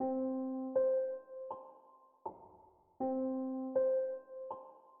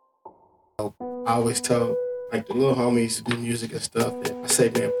I always tell like the little homies who do music and stuff that I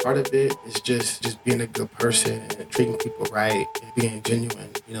say, man, part of it is just being a good person and treating people right and being genuine.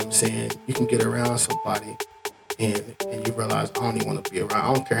 You know what I'm saying? You can get around somebody and you realize I don't even want to be around.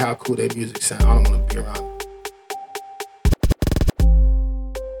 I don't care how cool their music sound. I don't want to be around them.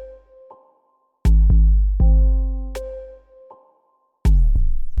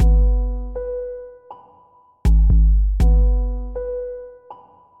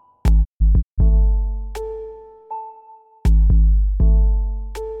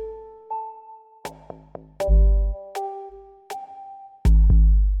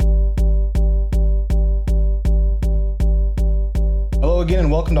 Hello again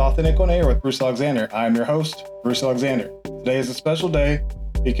and welcome to Authentic on Air with Bruce Alexander. I am your host, Bruce Alexander. Today is a special day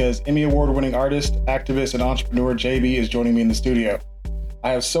because Emmy Award-winning artist, activist, and entrepreneur Jabee is joining me in the studio.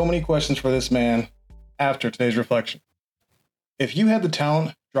 I have so many questions for this man after today's reflection. If you had the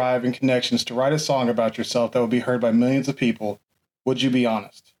talent, drive, and connections to write a song about yourself that would be heard by millions of people, would you be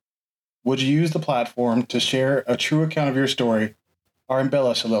honest? Would you use the platform to share a true account of your story or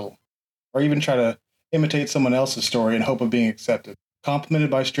embellish a little, or even try to imitate someone else's story in hope of being accepted, complimented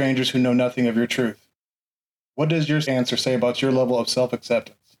by strangers who know nothing of your truth? What does your answer say about your level of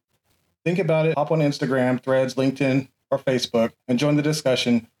self-acceptance? Think about it, hop on Instagram, Threads, LinkedIn, or Facebook, and join the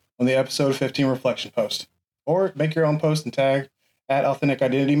discussion on the episode 15 reflection post. Or make your own post and tag at Authentic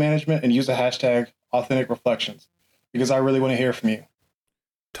Identity Management and use the hashtag Authentic Reflections, because I really want to hear from you.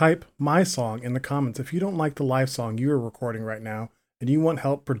 Type my song in the comments if you don't like the live song you are recording right now and you want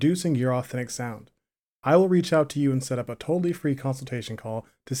help producing your authentic sound. I will reach out to you and set up a totally free consultation call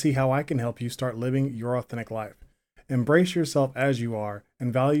to see how I can help you start living your authentic life. Embrace yourself as you are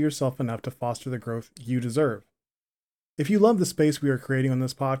and value yourself enough to foster the growth you deserve. If you love the space we are creating on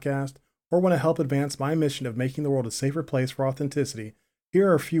this podcast or want to help advance my mission of making the world a safer place for authenticity, here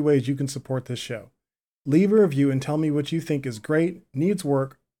are a few ways you can support this show. Leave a review and tell me what you think is great, needs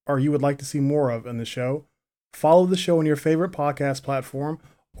work, or you would like to see more of in the show. Follow the show on your favorite podcast platform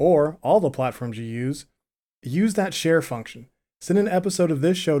or all the platforms you use. Use that share function. Send an episode of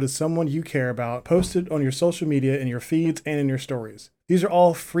this show to someone you care about, post it on your social media, in your feeds, and in your stories. These are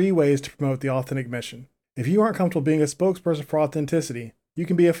all free ways to promote the authentic mission. If you aren't comfortable being a spokesperson for authenticity, you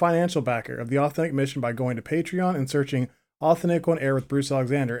can be a financial backer of the authentic mission by going to Patreon and searching Authentic on Air with Bruce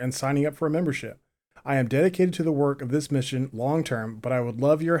Alexander and signing up for a membership. I am dedicated to the work of this mission long term, but I would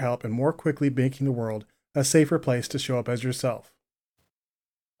love your help in more quickly making the world a safer place to show up as yourself.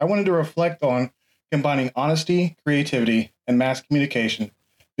 I wanted to reflect on combining honesty, creativity, and mass communication,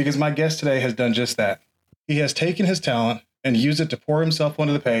 because my guest today has done just that. He has taken his talent and used it to pour himself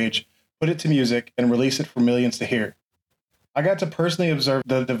onto the page, put it to music, and release it for millions to hear. I got to personally observe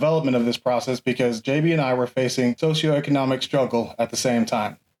the development of this process because Jabee and I were facing socioeconomic struggle at the same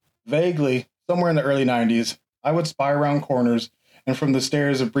time. Vaguely, somewhere in the early 90s, I would spy around corners and from the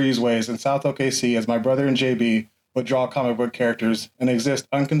stairs of breezeways in South OKC as my brother and Jabee would draw comic book characters and exist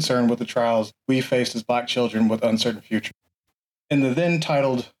unconcerned with the trials we faced as Black children with uncertain future. In the then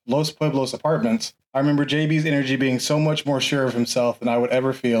titled Los Pueblos Apartments, I remember Jabee's energy being so much more sure of himself than I would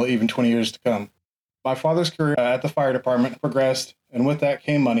ever feel even 20 years to come. My father's career at the fire department progressed, and with that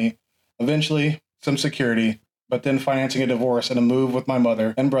came money, eventually some security, but then financing a divorce and a move with my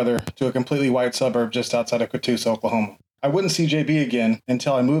mother and brother to a completely white suburb just outside of Catoosa, Oklahoma. I wouldn't see Jabee again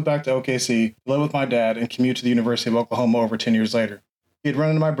until I moved back to OKC, live with my dad, and commute to the University of Oklahoma over 10 years later. He had run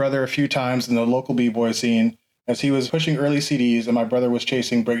into my brother a few times in the local b-boy scene as he was pushing early CDs and my brother was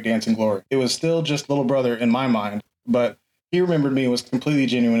chasing breakdancing glory. It was still just little brother in my mind, but he remembered me and was completely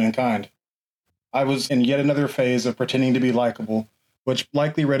genuine and kind. I was in yet another phase of pretending to be likable, which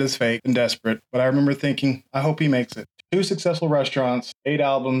likely read as fake and desperate, but I remember thinking, I hope he makes it. 2 successful restaurants, 8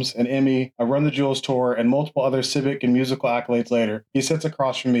 albums, an Emmy, a Run the Jewels tour, and multiple other civic and musical accolades later, he sits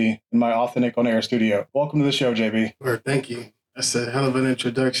across from me in my Authentic on Air studio. Welcome to the show, Jabee. Or thank you. That's a hell of an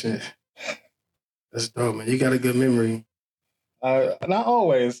introduction. That's dope, man. You got a good memory. Not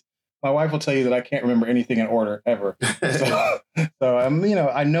always. My wife will tell you that I can't remember anything in order ever. So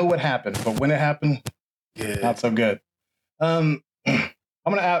I know what happened, but when it happened, not so good. I'm going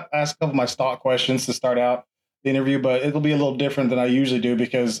to ask a couple of my stock questions to start out the interview, but it'll be a little different than I usually do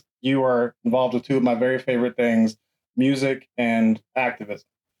because you are involved with 2 of my very favorite things, music and activism.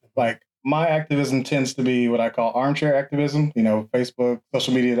 Like, my activism tends to be what I call armchair activism, Facebook,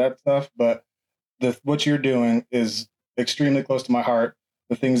 social media, that stuff. But what you're doing is extremely close to my heart.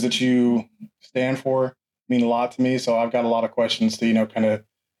 The things that you stand for mean a lot to me. So I've got a lot of questions to, kind of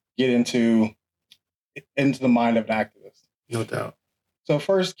get into the mind of an activist. No doubt. So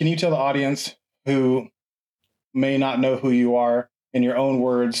first, can you tell the audience who may not know who you are, in your own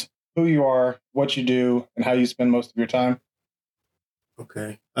words, who you are, what you do, and how you spend most of your time.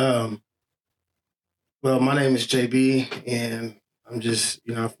 Okay. Well, my name is Jabee, and I'm just,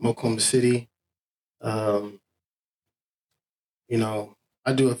 I'm from Oklahoma City. Um, you know,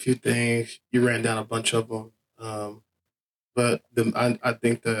 I do a few things. You ran down a bunch of them, but I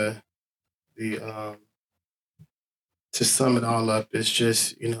think the to sum it all up is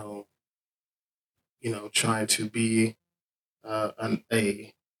just, trying to be a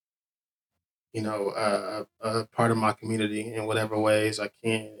a part of my community in whatever ways I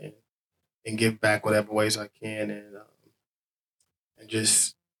can, and give back whatever ways I can, and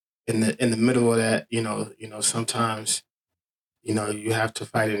just in the middle of that, sometimes you have to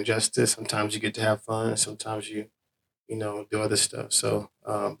fight injustice. Sometimes you get to have fun. Sometimes you do other stuff. So,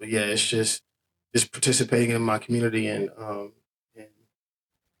 but yeah, it's just participating in my community, and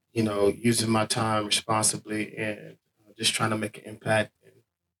using my time responsibly, and just trying to make an impact,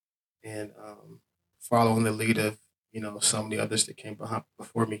 and following the lead of some of the others that came behind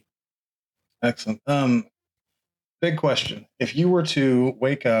before me. Excellent. Big question. If you were to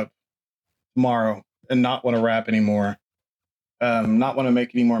wake up tomorrow and not want to rap anymore, not want to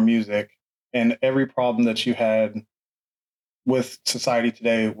make any more music, and every problem that you had with society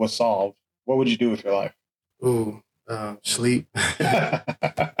today was solved, what would you do with your life? Ooh, sleep.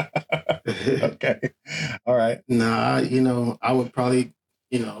 Okay. All right. Nah, I would probably,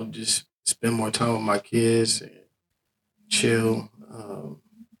 just spend more time with my kids and chill.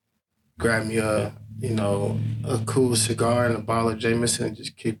 Grab me a cool cigar and a bottle of Jameson and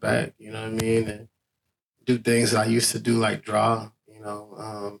just kick back. You know what I mean? And do things I used to do, like draw.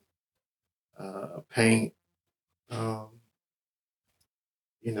 Paint. Um,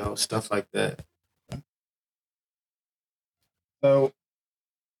 stuff like that. So,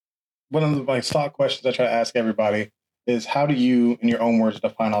 one of my stock questions I try to ask everybody is how do you, in your own words,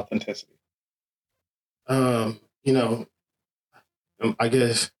 define authenticity? Um, you know, I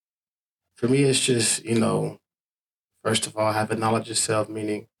guess for me, it's just first of all, have a knowledge of self,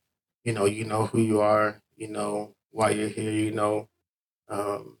 meaning you know who you are, you know why you're here,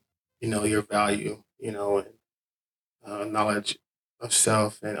 um, your value, and knowledge of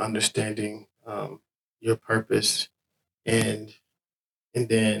self, and understanding your purpose, and and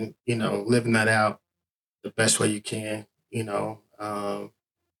then living that out the best way you can.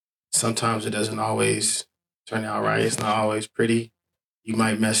 Sometimes it doesn't always turn out right. It's not always pretty. You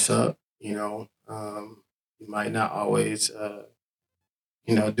might mess up. You might not always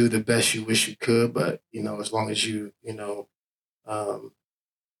do the best you wish you could, but as long as um,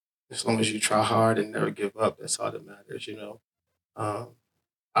 as long as you try hard and never give up, that's all that matters. Um,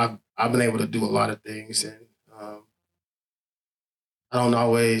 I've been able to do a lot of things, and um, I don't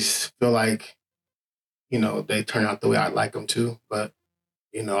always feel like they turn out the way I'd like them to, but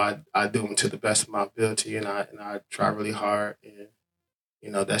I do them to the best of my ability, and I try really hard, and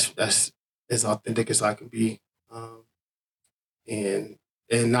that's as authentic as I can be, um, and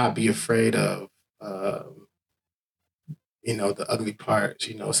not be afraid of um, the ugly parts.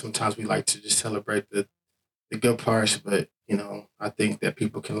 Sometimes we like to just celebrate the good parts, but I think that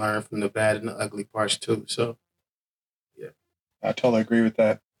people can learn from the bad and the ugly parts too. So yeah. I totally agree with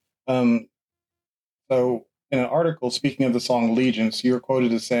that. Um, so, in an article speaking of the song Allegiance, you were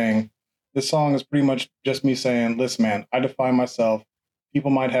quoted as saying, "This song is pretty much just me saying, listen, man, I define myself.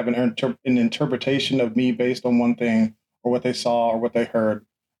 People might have an interpretation of me based on one thing or what they saw or what they heard,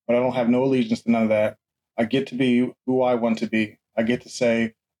 but I don't have no allegiance to none of that. I get to be who I want to be. I get to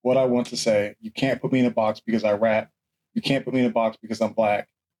say what I want to say. You can't put me in a box because I rap. You can't put me in a box because I'm black.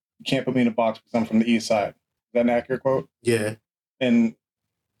 You can't put me in a box because I'm from the East Side." Is that an accurate quote? Yeah. And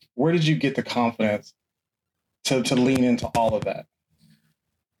where did you get the confidence to lean into all of that?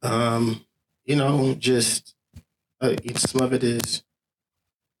 Just some of it is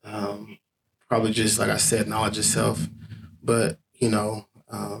um, probably just like I said, knowledge of self. But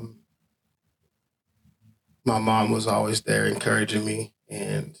my mom was always there encouraging me,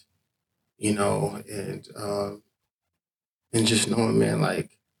 and just knowing, man,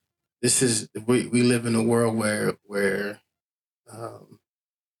 like we live in a world where um,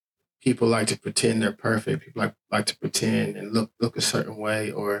 people like to pretend they're perfect. People like to pretend and look a certain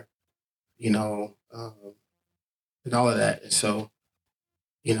way, or you know, um, and all of that. And so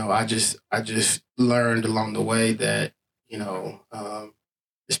I just learned along the way that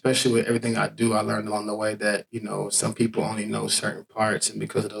especially with everything I do, I learned along the way that some people only know certain parts, and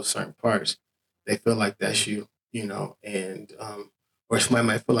because of those certain parts, they feel like that's you, and or somebody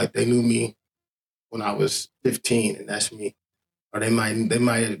might feel like they knew me when I was 15, and that's me, or they might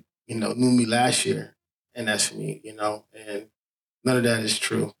knew me last year, and that's me, and none of that is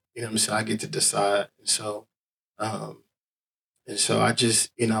true. You know what I'm saying? I get to decide. Um, and so I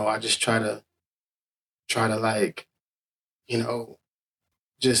just, I just try to like, you know,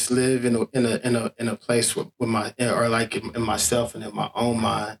 just live in a place with my, or like in myself and in my own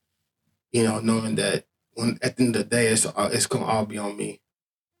mind, knowing that when at the end of the day, it's gonna all be on me.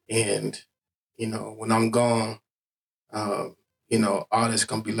 And when I'm gone, um, all that's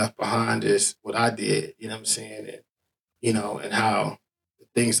gonna be left behind is what I did. You know what I'm saying? And how the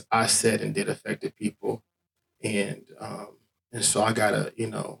things I said and did affected people. And so I gotta,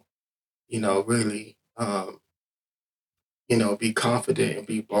 really, be confident and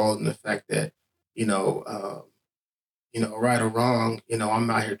be bold in the fact that, you know, um, right or wrong, I'm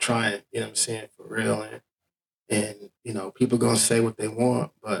out here trying. You know what I'm saying, for real. And people gonna say what they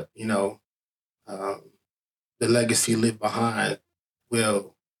want, but um, the legacy left behind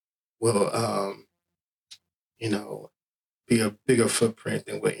will will you know be a bigger footprint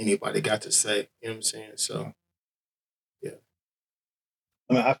than what anybody got to say. You know what I'm saying? So yeah,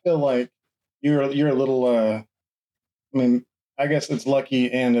 I mean, I feel like you're a little. I mean, I guess it's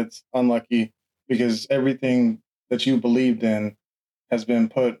lucky and it's unlucky because everything that you believed in has been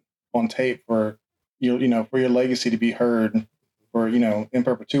put on tape for for your legacy to be heard for in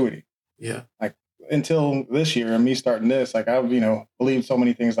perpetuity. yeah, Like until this year and me starting this, like I've believed so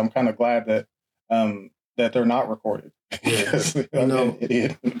many things. I'm kind of glad that they're not recorded yeah. because I've You been an know,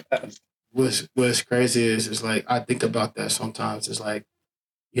 idiot in the past. what's crazy is like I think about that sometimes. It's like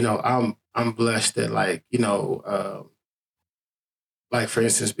I'm blessed that like for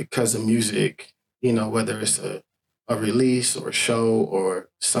instance, because of music, whether it's a release or a show or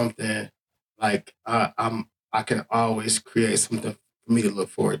something, like I can always create something for me to look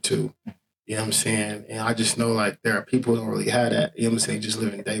forward to. You know what I'm saying? And I just know like there are people who don't really have that. You know what I'm saying? Just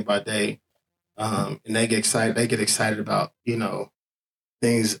living day by day. And they get excited. They get excited about,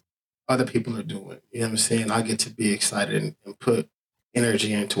 things other people are doing. You know what I'm saying? I get to be excited and put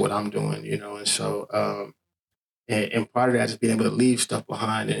energy into what I'm doing, and so and part of that is being able to leave stuff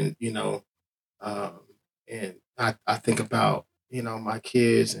behind and um and I think about my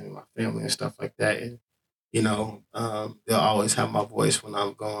kids and my family and stuff like that. And they'll always have my voice when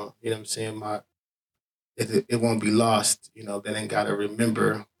I'm gone. You know what I'm saying? It won't be lost. They ain't got to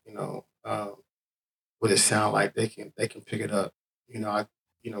remember what it sound like. They can pick it up. I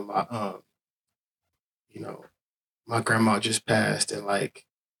my you know my grandma just passed, and like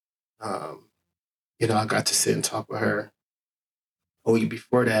um I got to sit and talk with her a week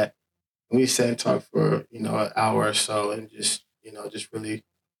before that. We sat and talked for an hour or so, and just really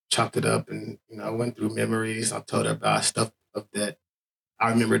chopped it up, and went through memories. I told her about stuff of that I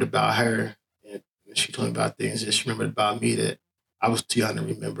remembered about her, and she told me about things that she remembered about me that I was too young to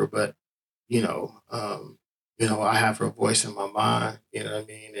remember. But you know, um, I have her voice in my mind. You know what I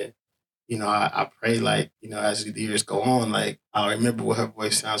mean? And I pray like as the years go on, like I'll remember what her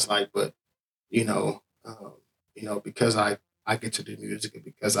voice sounds like. But you know, um, because I get to do music and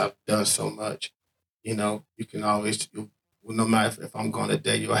because I've done so much, you can always, no matter if I'm gone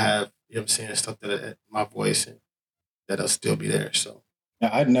today, you'll have, what I'm saying, stuff that my voice and that'll still be there. So,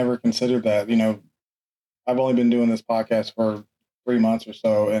 Yeah, I'd never considered that. I've only been doing this podcast for 3 months or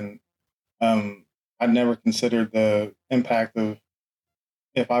so, and um, I'd never considered the impact of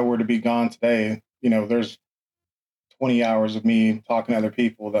if I were to be gone today. There's 20 hours of me talking to other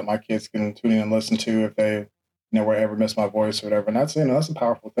people that my kids can tune in and listen to if they, were ever miss my voice or whatever. And that's a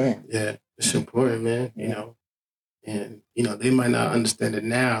powerful thing. yeah, it's important, man, Yeah. and, they might not understand it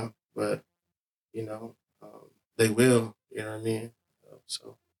now, but, you know, they will, you know what I mean?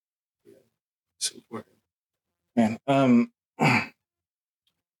 So, yeah, it's important. Man.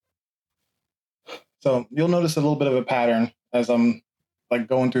 So you'll notice a little bit of a pattern as I'm like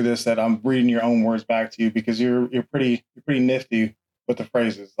going through this that I'm reading your own words back to you because you're pretty nifty with the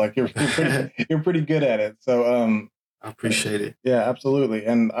phrases. Like you're pretty you're pretty good at it. So I appreciate it. yeah, absolutely.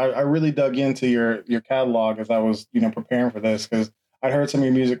 And I really dug into your catalog as I was, preparing for this because I'd heard some of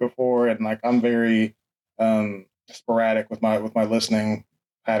your music before and like I'm very sporadic with my listening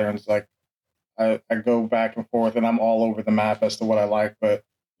patterns. Like I go back and forth and I'm all over the map as to what I like, but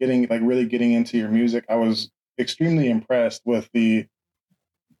really getting into your music, I was extremely impressed with the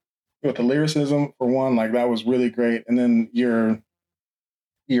lyricism for one, like that was really great. And then your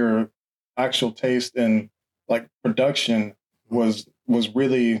actual taste in like production was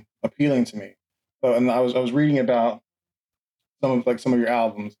really appealing to me. So and I was reading about some of your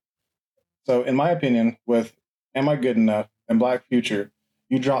albums. So in my opinion, with Am I Good Enough and Black Future,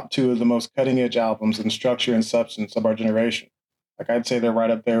 you dropped two of the most cutting edge albums in structure and substance of our generation. Like I'd say they're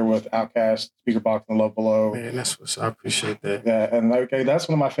right up there with Outkast, Speaker Box, and Love Below. Man, I appreciate that. Yeah, and that's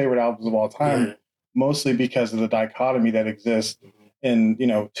one of my favorite albums of all time, Yeah. mostly because of the dichotomy that exists in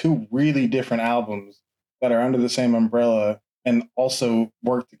two really different albums that are under the same umbrella and also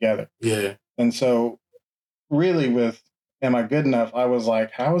work together. Yeah. And so, really, with Am I Good Enough, I was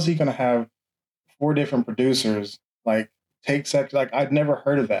like, how is he going to have 4 different producers like take sex? Like I'd never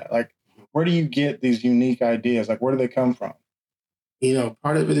heard of that. Like, where do you get these unique ideas? Like, where do they come from?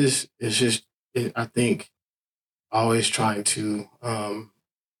 Part of it is just I think always trying to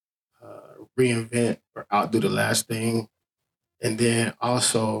reinvent or outdo the last thing, and then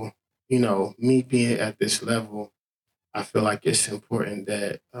also me being at this level, I feel like it's important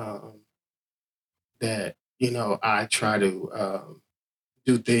that I try to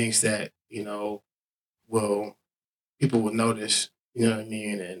do things that will people will notice. You know what I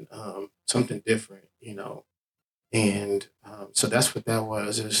mean, and something different. And so that's what that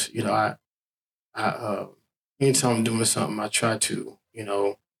was. Is I anytime I'm doing something, I try to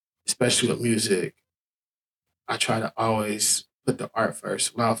especially with music, I try to always put the art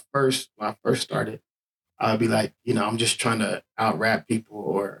first. When I first started, I'd be like, I'm just trying to out rap people,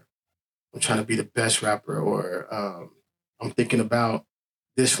 or I'm trying to be the best rapper, or I'm thinking about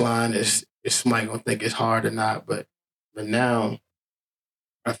this line is somebody gonna think it's hard or not, but now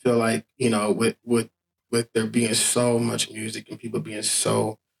I feel like with there being so much music and people being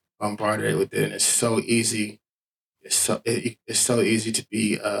so bombarded with it, and it's so easy. It's so easy to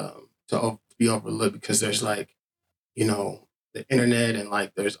be overlooked because there's like the internet, and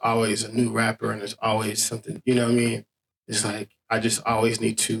like there's always a new rapper, and there's always something. You know what I mean? It's like I just always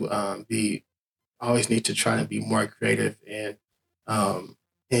need to try to be more creative, and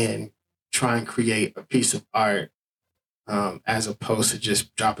try and create a piece of art, as opposed to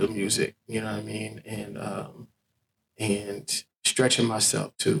just dropping music. You know what I mean? And stretching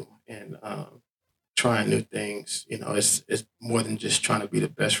myself too, and trying new things. It's more than just trying to be the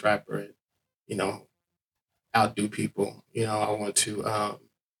best rapper and you know outdo people. I want to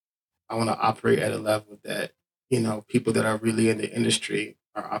operate at a level that people that are really in the industry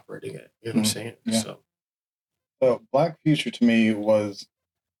are operating at. You know what I'm saying? Yeah. So So Black Future to me was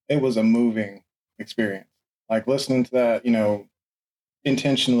a moving experience. Like listening to that,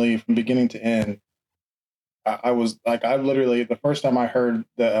 intentionally from beginning to end. I was like, I literally the first time I heard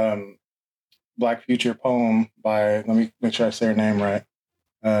the Black Future poem by, let me make sure I say her name right.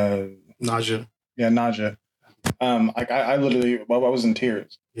 Naja. Yeah, Naja. Like I literally, well, I was in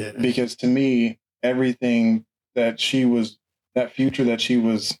tears. Yeah. Because to me, everything that future that she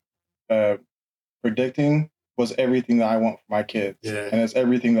was uh, predicting was everything that I want for my kids. Yeah. And it's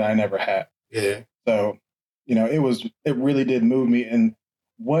everything that I never had. Yeah. So, it really did move me. And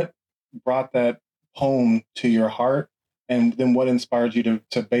what brought that poem to your heart? And then what inspired you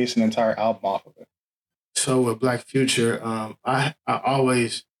to base an entire album off of it? So with Black Future, I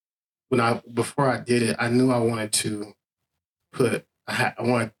always before I did it, I knew I wanted to I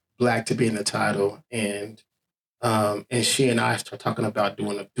wanted Black to be in the title, and she and I started talking about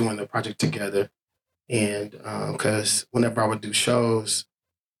doing the project together, and because whenever I would do shows,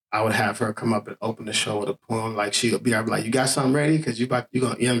 I would have her come up and open the show with a poem. Like I'd be like, "You got something ready? Because you gonna, you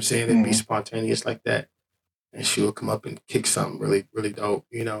know what I'm saying? It'd be spontaneous like that." And she would come up and kick something really, really dope,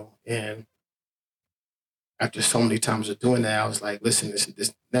 And after so many times of doing that, I was like, "Listen,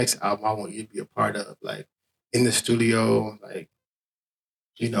 this next album, I want you to be a part of, like in the studio, like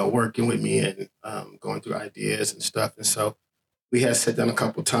working with me and going through ideas and stuff." And so we had sat down a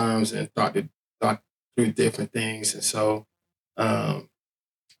couple times and thought through different things, and so. Um,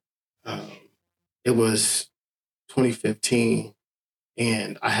 um, it was 2015,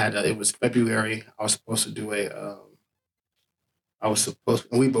 and it was February. I was supposed to do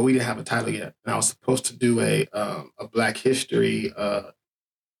but we didn't have a title yet. And I was supposed to do a Black History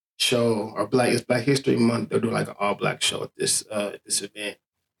show, or it's Black History Month. They'll do like an all Black show at this event.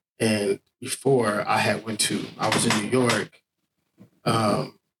 And before I was in New York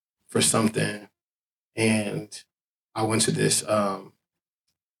for something, and I went to this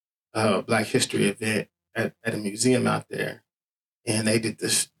Black History event at a museum out there, and they did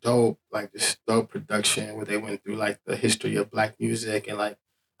this dope production where they went through like the history of Black music, and like,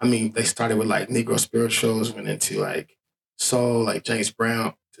 I mean, they started with like Negro spirituals, went into like soul, like James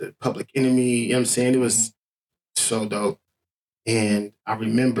Brown to Public Enemy. You know what I'm saying? It was so dope, and I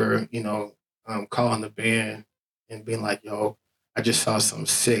remember, calling the band and being like, "Yo, I just saw something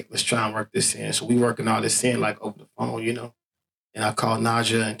sick. Let's try and work this in." So we working all this in like over the phone. And I called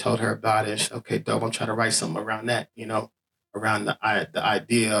Naja and told her about it. She said, "Okay, dope. I'm trying to write something around that, around the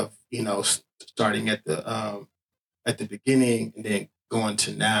idea of, starting at at the beginning and then going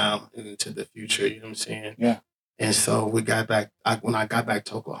to now and into the future. You know what I'm saying? Yeah. And so we got back. When I got back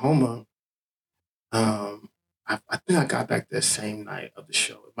to Oklahoma, I think I got back that same night of the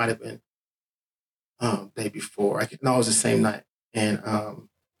show. It might have been day before. No, it was the same night. And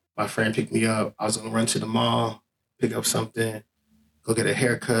my friend picked me up. I was gonna run to the mall, pick up something, go get a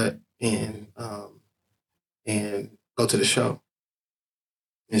haircut, and go to the show.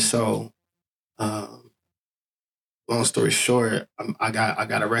 And so, um, long story short, I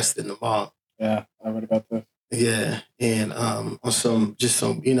got arrested in the mall. Yeah, I read about this. Yeah, and on some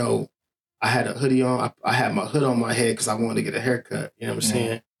I had a hoodie on. I had my hood on my head because I wanted to get a haircut. You know what I'm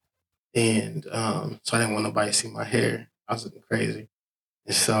saying? And so I didn't want nobody to see my hair. I was looking crazy.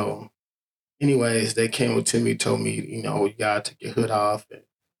 And so, anyways, they came up to me, told me, you gotta take your hood off, and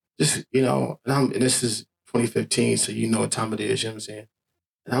just and this is 2015, so you know what time it is. You know what I'm saying?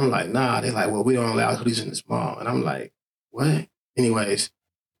 And I'm like, nah. They're like, well, we don't allow hoodies in this mall. And I'm like, what? Anyways,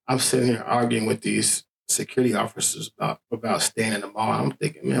 I'm sitting here arguing with these security officers about staying in the mall. I'm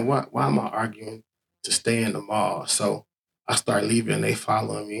thinking, man, why am I arguing to stay in the mall? So I start leaving. They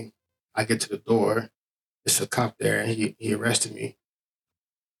following me. I get to the door. It's a cop there, and he arrested me.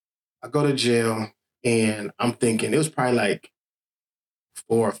 I go to jail, and I'm thinking it was probably like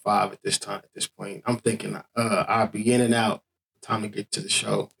 4 or 5 at this point. I'm thinking I'll be in and out. Time to get to the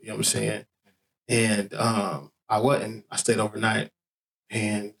show. You know what I'm saying? And I wasn't. I stayed overnight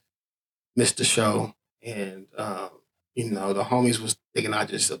and missed the show. And the homies was thinking I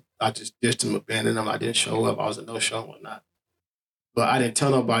just ditched them, abandoned them. I didn't show up. I was a no show and whatnot. But I didn't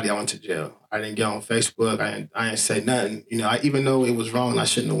tell nobody I went to jail. I didn't get on Facebook. I didn't say nothing. Even though it was wrong, I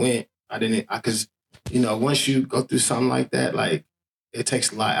shouldn't have went. I didn't. Because once you go through something like that, like it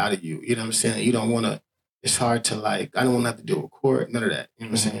takes a lot out of you. You know what I'm saying? You don't want to. It's hard to like. I don't want to have to deal with court. None of that. You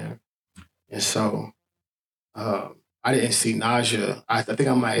know what I'm saying? And so I didn't see Naja. I think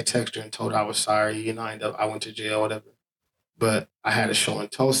I might have texted her and told her I was sorry. I went to jail, whatever. But I had a show in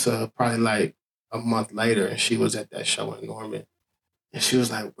Tulsa probably like a month later, and she was at that show in Norman. And she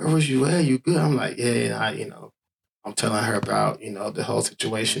was like, "Where was you at? You good?" I'm like, "Yeah." And I'm telling her about the whole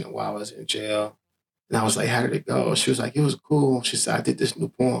situation and why I was in jail. And I was like, "How did it go?" She was like, "It was cool." She said, "I did this new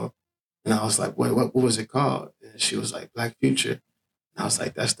poem," and I was like, "Wait, what was it called?" And she was like, "Black Future." And I was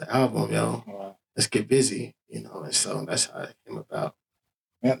like, "That's the album, yo. Wow. Let's get busy," And so that's how it came about.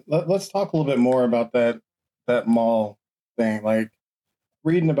 Man, let's talk a little bit more about that mall thing. Like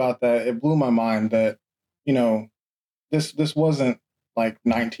reading about that, it blew my mind that you know this wasn't like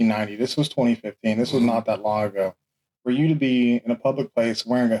 1990. This was 2015. This was not that long ago. For you to be in a public place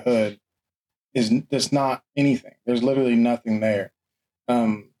wearing a hood is that's not anything. There's literally nothing there.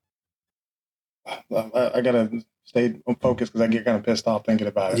 Um, I gotta stay focused because I get kind of pissed off thinking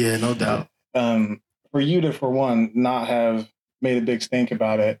about it. Yeah, no doubt. For you to, for one, not have made a big stink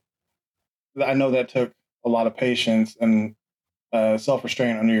about it, I know that took a lot of patience and self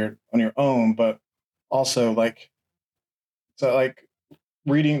restraint on your own, but also like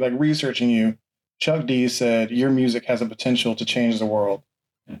reading, like researching you, Chuck D said your music has a potential to change the world.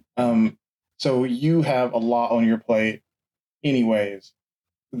 So you have a lot on your plate, anyways.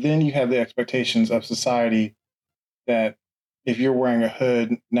 Then you have the expectations of society that if you're wearing a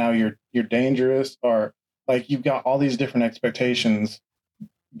hood, now you're dangerous, or like you've got all these different expectations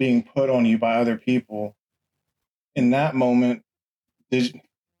being put on you by other people. In that moment, did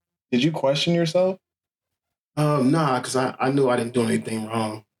you question yourself? Nah, because I knew I didn't do anything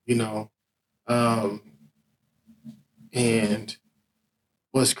wrong, Um, and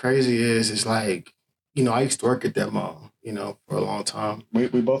what's crazy is like, I used to work at that mall, for a long time. We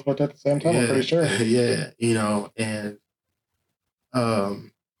both worked at the same time, Yeah, I'm pretty sure. Yeah,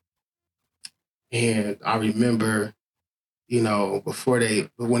 um, and I remember,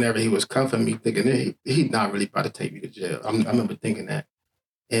 whenever he was cuffing me, thinking he's not really about to take me to jail. I remember thinking that.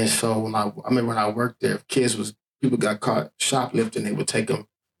 And so I remember when I worked there, if people got caught shoplifting, they would take them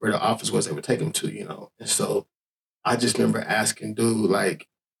where the office was, they would take them to. And so I just remember asking dude, like,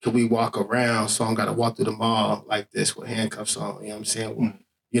 could we walk around so I don't got to walk through the mall like this with handcuffs on? You know what I'm saying? Well,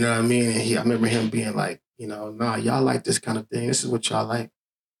 you know what I mean? And I remember him being like, nah, y'all like this kind of thing. This is what y'all like.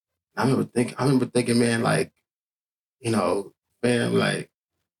 I remember thinking, man, like, fam, like,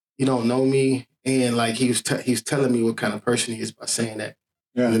 you don't know me. And like, he's telling me what kind of person he is by saying that.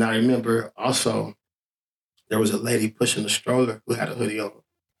 Yeah. And then I remember also there was a lady pushing a stroller who had a hoodie on,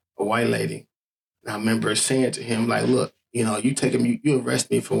 a white lady. And I remember saying to him, like, look, you take him, you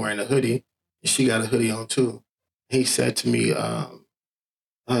arrest me for wearing a hoodie, and she got a hoodie on too. He said to me,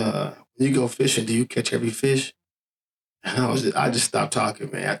 when you go fishing, do you catch every fish? And I just stopped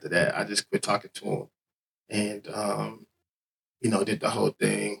talking, man. After that, I just quit talking to him. and did the whole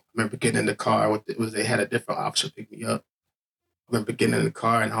thing. I remember getting in the car with they had a different officer pick me up. I remember getting in the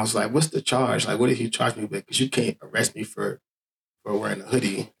car and I was like, "What's the charge? Like, what did he charge me with? Because you can't arrest me for wearing a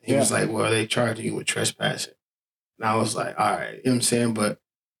hoodie." And he was like, "Well, they charging you with trespassing." And I was like, "All right," you know what I'm saying? But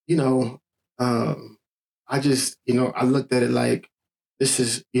you know, I just I looked at it like this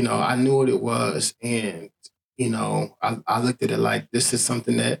is I knew what it was, and I looked at it like this is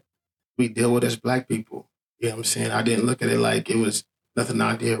something that we deal with as Black people. You know what I'm saying? I didn't look at it like it was nothing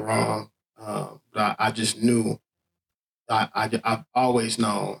I did wrong. But I just knew I've always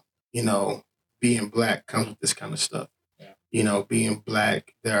known, being Black comes with this kind of stuff. Yeah. Being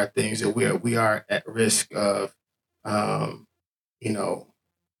Black, there are things that we are at risk of. Um, you know,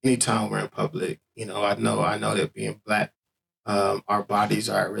 anytime we're in public, I know that being Black, our bodies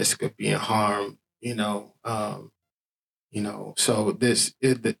are at risk of being harmed. So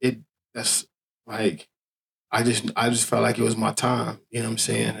it that's like I just felt like it was my time. You know what I'm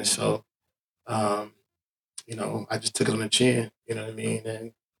saying? And so um, I just took it on the chin. You know what I mean?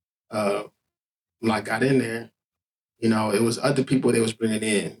 And uh, when I got in there, it was other people they was bringing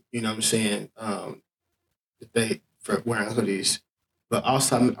in. You know what I'm saying? That they for wearing hoodies. But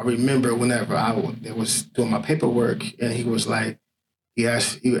also, I remember whenever they was doing my paperwork, and he was like, he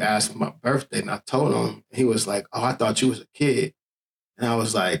asked my birthday, and I told him. He was like, "Oh, I thought you was a kid," and I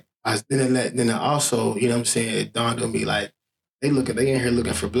was like, then it also, you know what I'm saying, it dawned on me like, they in here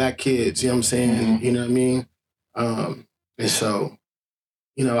looking for Black kids, you know what I'm saying, you know what I mean, and so,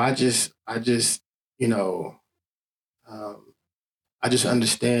 I just, you know, um, I just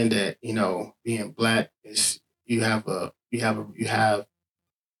understand that being Black is um, you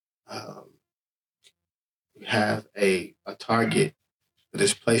have a target that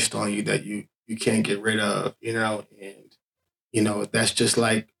is placed on you that you can't get rid of, and that's just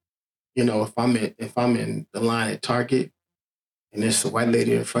like if I'm in the line at Target and there's a white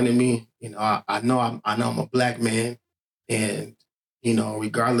lady in front of me, I know I'm a Black man, and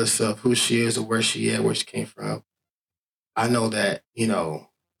regardless of who she is or where she at, where she came from, I know that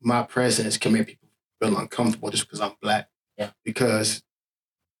my presence can make people feel uncomfortable just because I'm Black. Yeah. Because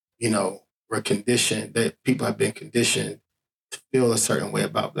we're conditioned that people have been conditioned to feel a certain way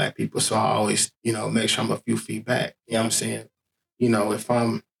about Black people. So I always make sure I'm a few feet back. You know what I'm saying?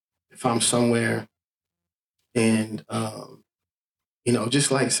 If I'm somewhere and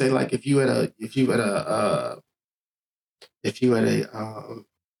just like say like if you at a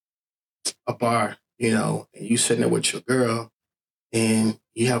bar, and you sitting there with your girl and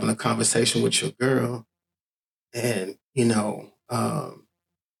you having a conversation with your girl, and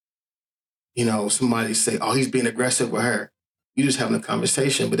somebody say, "Oh, he's being aggressive with her." You just having a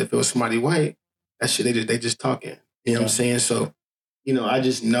conversation, but if it was somebody white, that shit they just talking. You know what I'm saying? So, I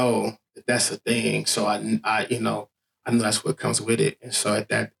just know that that's a thing. So I know that's what comes with it. And so at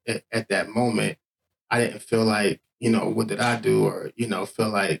that moment, I didn't feel like what did I do, or feel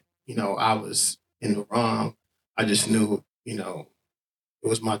like I was in the wrong. I just knew it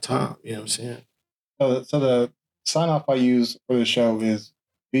was my time. You know what I'm saying? So the sign off I use for the show is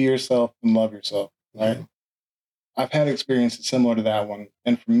be yourself and love yourself, right? Mhm. I've had experiences similar to that one.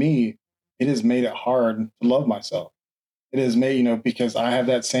 And for me, it has made it hard to love myself. It has made, because I have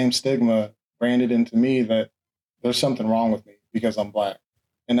that same stigma branded into me that there's something wrong with me because I'm Black.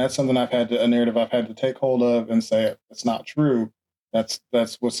 And that's something a narrative I've had to take hold of and say, it's not true. That's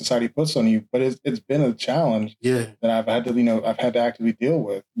what society puts on you. But it's been a challenge Yeah. that I've had to actively deal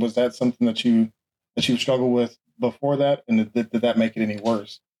with. Was that something that you struggled with before that? And did that make it any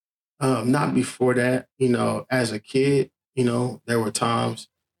worse? Not before that. As a kid, there were times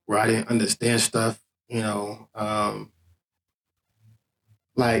where I didn't understand stuff.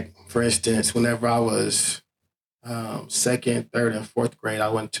 Like for instance, whenever I was second, third, and fourth grade, I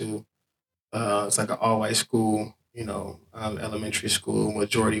went to it's like an all white school. Elementary school,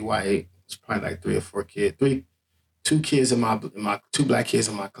 majority white. It's probably like three or four kids, two kids in my two Black kids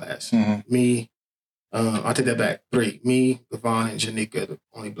in my class. Mm-hmm. Me, I'll take that back. Three. Me, Devon, and Janika, the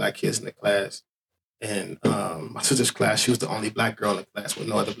only Black kids in the class. And my sister's class, she was the only Black girl in the class with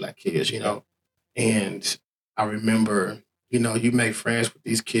no other Black kids. And I remember, you make friends with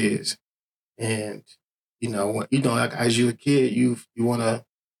these kids, and like as you a kid, you wanna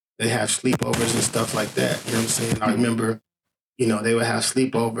they have sleepovers and stuff like that. You know what I'm saying? I remember, they would have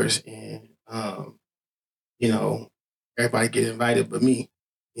sleepovers, and you know, everybody get invited but me.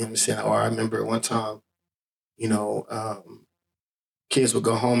 You know what I'm saying? Or I remember one time, you know, um, kids would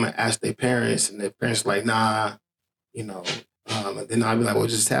go home and ask their parents, and their parents like, nah, you know, And then I'd be like, well,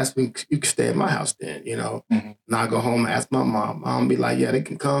 just ask me, you can stay at my house then, Mhm. And I go home and ask my mom. Mom be like, yeah, they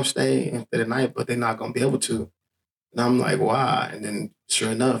can come stay and stay the night, but they're not going to be able to. And I'm like, why? And then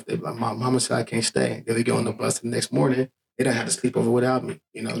sure enough, they be like, Mama said I can't stay. Then they get on the bus the next morning. They don't have to sleep over without me.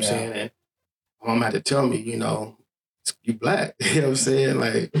 You know what I'm Yeah. saying? And my mom had to tell me, you black. You know what I'm saying?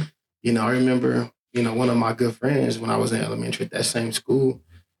 Like, I remember, one of my good friends when I was in elementary at that same school,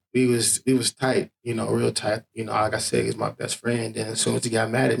 we was tight, real tight. Like I said, he's my best friend. And as soon as he got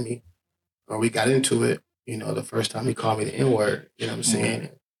mad at me or we got into it, the first time he called me the N-word, you know what I'm saying?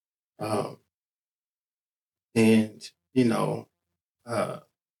 Um, and, uh,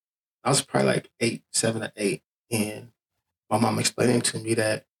 I was probably like 8, 7 or 8. And my mom explaining to me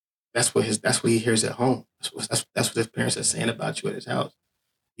that that's what he hears at home. That's what his parents are saying about you at his house.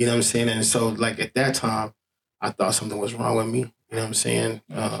 You know what I'm saying? And so like at that time, I thought something was wrong with me. You know what I'm saying?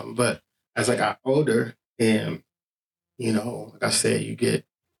 But as I got older and, like I said, you get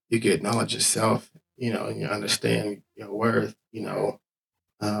knowledge of self, and you understand your worth,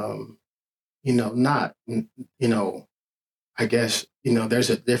 um, not, I guess, there's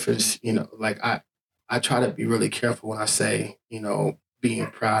a difference, like I try to be really careful when I say, being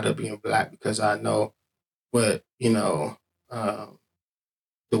proud of being black because I know what, um,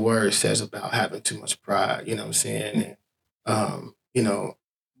 the word says about having too much pride, you know what I'm saying? And, um, you know,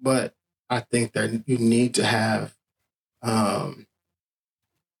 but I think that you need to have, um,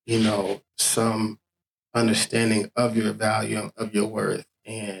 some understanding of your value, of your worth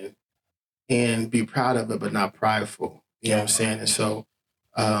and be proud of it, but not prideful. You know what I'm Yeah. saying? And so,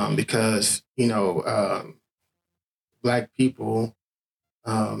 because, black people,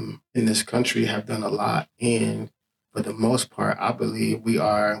 in this country have done a lot. And for the most part, I believe we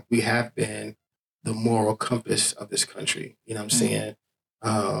have been the moral compass of this country. You know what I'm Mhm.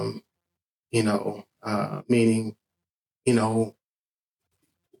 saying? Meaning, you know,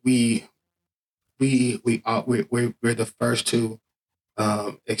 we we're the first to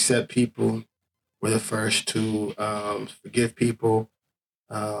accept people. We're the first to forgive people.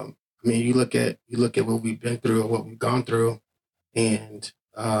 I mean, you look at what we've been through or what we've gone through, and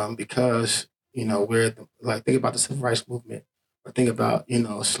because like think about the civil rights movement, or think about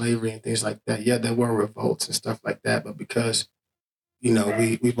slavery and things like that. Yeah, there were revolts and stuff like that, but because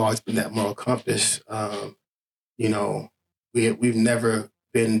we've always been that moral compass. You know, we've never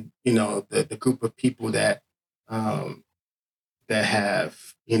been the group of people um, that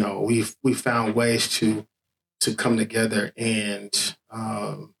have we've found ways to come together and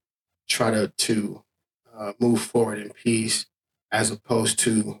try to move forward in peace, as opposed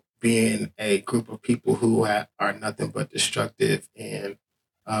to being a group of people who are nothing but destructive and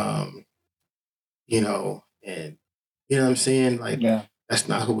um, and what I'm saying, like Yeah. that's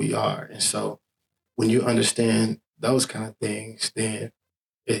not who we are. And so when you understand those kind of things, then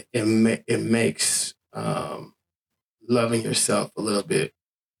it makes loving yourself a little bit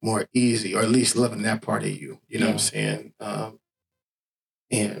more easy, or at least loving that part of you. You know what I'm Yeah. saying?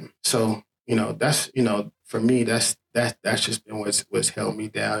 And so, that's, for me, that's just been what's held me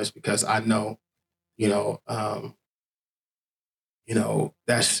down, is because I know, you know, um,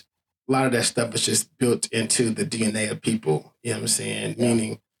 that's a lot of that stuff is just built into the DNA of people. You know what I'm saying? Yeah.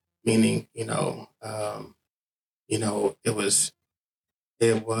 Meaning,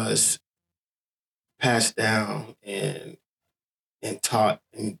 it was passed down and taught,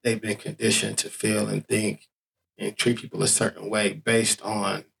 and they've been conditioned to feel and think and treat people a certain way based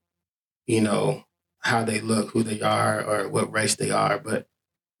on you know, how they look, who they are, or what race they are. But,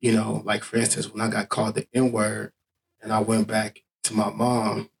 like for instance, when I got called the N word and I went back to my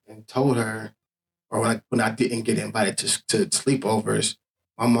mom and told her, or when I didn't get invited to sleepovers,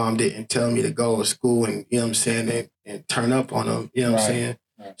 my mom didn't tell me to go to school and, you know what I'm saying, and turn up on them, you know what I'm Right. saying?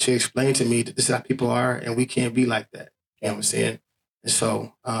 Right. She explained to me that this is how people are and we can't be like that, you know what I'm saying? And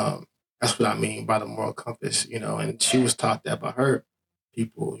so that's what I mean by the moral compass, and she was taught that by her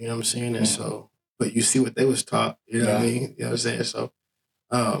people, you know what I'm saying? And Mhm. so, but you see what they was taught, you know what I Yeah. mean? You know what I'm saying? So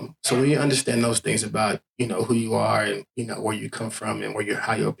when you understand those things about, who you are and, where you come from and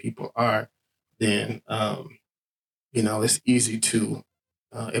how your people are, then, it's easy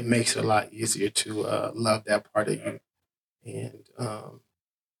it makes it a lot easier to love that part of you. And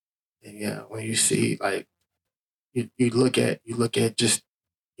yeah, when you see like, you look at just,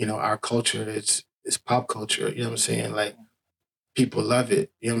 our culture, it's pop culture, you know what I'm saying? Like people love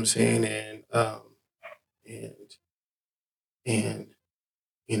it, you know what I'm saying? And, and,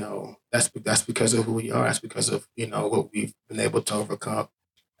 that's because of who we are. That's because of what we've been able to overcome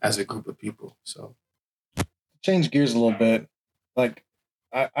as a group of people. So Change gears a little bit. Like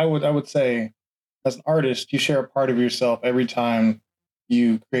I would say as an artist, you share a part of yourself every time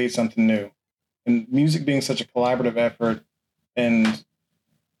you create something new. And music being such a collaborative effort and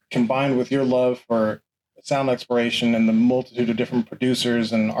combined with your love for sound exploration and the multitude of different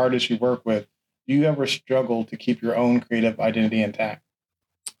producers and artists you work with, do you ever struggle to keep your own creative identity intact?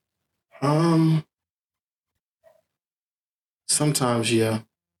 Um, Sometimes, yeah,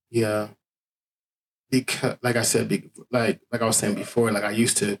 yeah. Because, like I said, like I was saying before, like I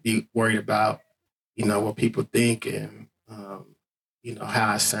used to be worried about, what people think and, how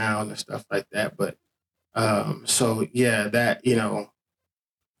I sound and stuff like that. But so yeah, that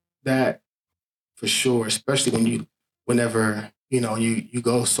for sure, especially whenever you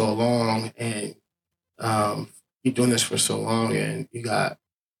go so long and um, you're doing this for so long and you got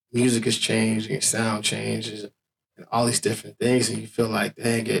music has changed and your sound changes and all these different things and you feel like,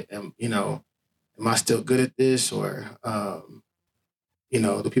 dang it, am I still good at this or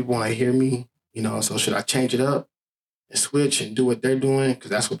do people want to hear me? So should I change it up and switch and do what they're doing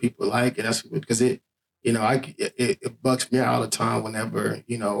because that's what people like and that's because it bugs me out all the time whenever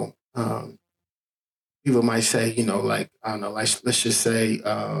people might say, like, I don't know, like, let's just say,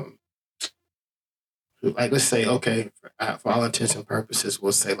 like, let's say, okay, for all intents and purposes,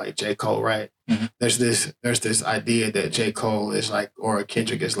 we'll say like J. Cole, right? Mhm. There's this idea that J. Cole is like, or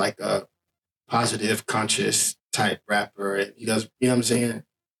Kendrick is like a positive, conscious type rapper. And he does, you know what I'm saying?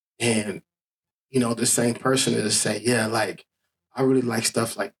 And, the same person is say, yeah, like, I really like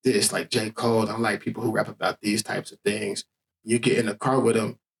stuff like this, like J. Cole. I like people who rap about these types of things. You get in the car with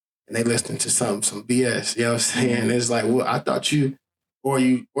them and they listen to some BS. You know what I'm saying? It's like, well, I thought you, or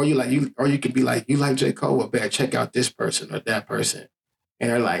you could be like, you like J. Cole, well, better check out this person or that person. And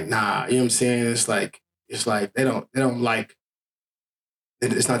they're like, nah, you know what I'm saying? It's like they don't like.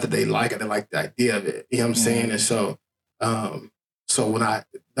 It's not that they like it; they like the idea of it. You know what I'm saying? And um, so when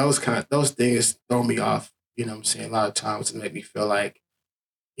those things throw me off. You know what I'm saying? A lot of times and make me feel like,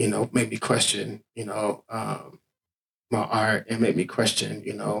 make me question, my art and make me question,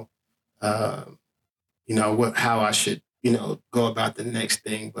 um, what how I should go about the next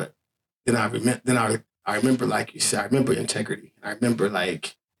thing. But then I remember, like you said, I remember integrity. I remember,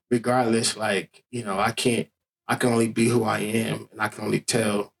 like, regardless, like, I can only be who I am and I can only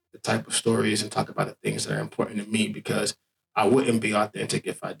tell the type of stories and talk about the things that are important to me because I wouldn't be authentic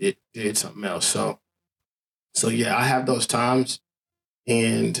if I did something else. So yeah, I have those times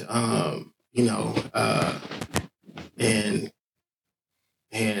and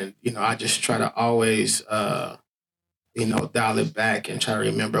and I just try to always dial it back and try to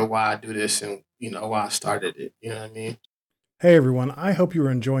remember why I do this and why I started it. You know what I mean? Hey everyone, I hope you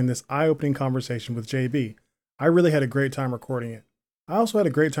are enjoying this eye-opening conversation with JB. I really had a great time recording it. I also had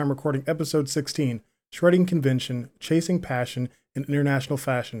a great time recording episode 16, Shredding Convention, Chasing Passion in International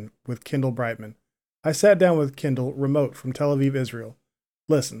Fashion with Kendall Brightman. I sat down with Kendall remote from Tel Aviv, Israel.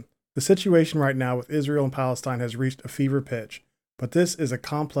 Listen, the situation right now with Israel and Palestine has reached a fever pitch, but this is a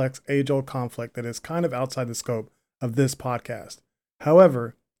complex, age-old conflict that is kind of outside the scope of this podcast.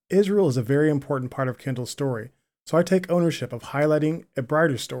 However, Israel is a very important part of Kendall's story, so I take ownership of highlighting a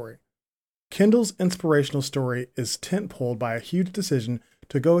brighter story. Kendall's inspirational story is tent-poled by a huge decision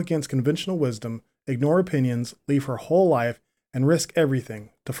to go against conventional wisdom, ignore opinions, leave her whole life, and risk everything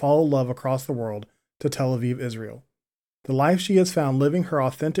to follow love across the world to Tel Aviv, Israel. The life she has found living her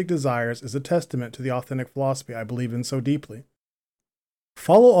authentic desires is a testament to the authentic philosophy I believe in so deeply.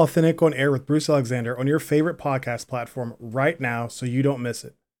 Follow Authentic on Air with Bruce Alexander on your favorite podcast platform right now so you don't miss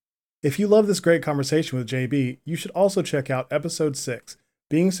it. If you love this great conversation with JB, you should also check out episode 6,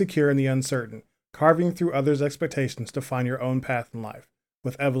 Being Secure in the Uncertain, Carving Through Others' Expectations to Find Your Own Path in Life,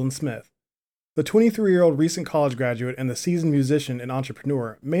 with Evelyn Smith. The 23-year-old recent college graduate and the seasoned musician and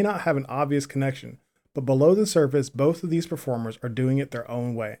entrepreneur may not have an obvious connection, but below the surface, both of these performers are doing it their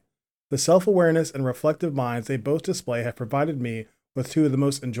own way. The self-awareness and reflective minds they both display have provided me with two of the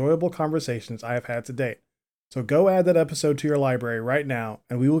most enjoyable conversations I have had to date. So go add that episode to your library right now,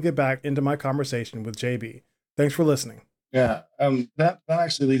 and we will get back into my conversation with JB. Thanks for listening. Yeah, that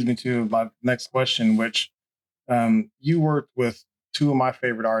actually leads me to my next question, which you worked with two of my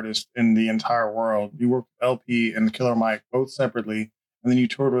favorite artists in the entire world. You worked with LP and Killer Mike both separately, and then you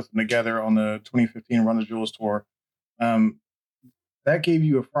toured with them together on the 2015 Run the Jewels tour. Um, that gave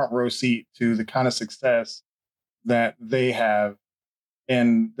you a front row seat to the kind of success that they have,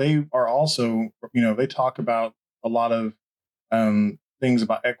 and they are also, they talk about a lot of things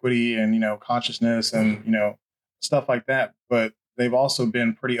about equity and consciousness and stuff like that. But they've also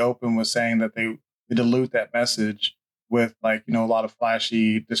been pretty open with saying that they dilute that message with, like, a lot of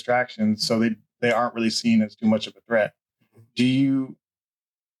flashy distractions, so they aren't really seen as too much of a threat. Do you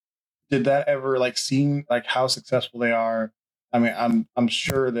did that ever like seem like how successful they are? I mean, I'm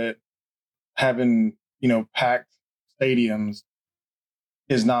sure that having, packed stadiums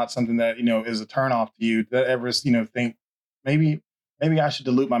is not something that, is a turnoff to you. Did that ever, think maybe maybe I should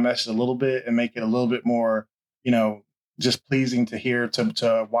dilute my message a little bit and make it a little bit more, you know, just pleasing to hear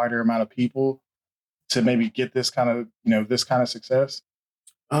to a wider amount of people to maybe get this kind of success?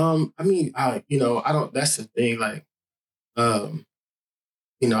 I mean, I don't. That's the thing. Like, um,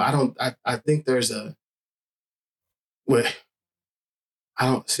 I don't. I think there's a. Well, I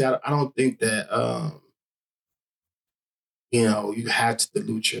don't see. I don't think that. You have to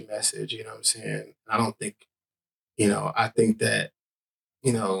dilute your message. You know what I'm saying? I don't think. I think that.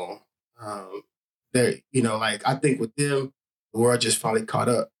 You know, um, they. Like I think with them, the world just finally caught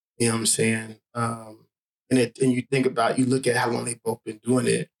up. You know what I'm saying? And you think about, you look at how long they've both been doing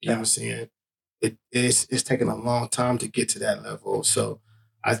it. You know what I'm Yeah. saying? It's taken a long time to get to that level. So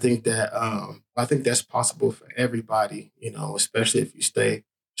I think that's possible for everybody, especially if you stay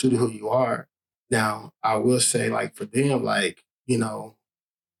true to who you are. Now, I will say, like, for them, like,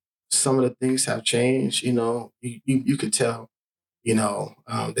 some of the things have changed. You could tell,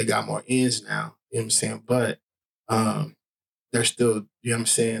 they got more ends now. You know what I'm saying? But um, they're still, you know what I'm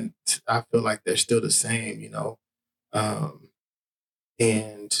saying? I feel like they're still the same. Um,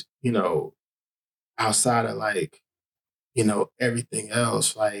 and, outside of, like, everything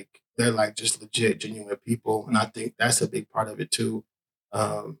else, like, they're like just legit, genuine people. And I think that's a big part of it too.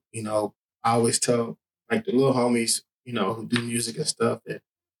 I always tell, like, the little homies, who do music and stuff, that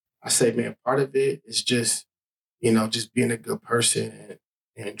I say, man, part of it is just being a good person,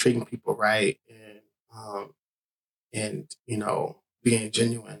 and treating people right, and being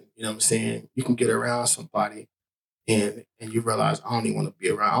genuine. You know what I'm saying? You can get around somebody, and you realize, I don't even want to be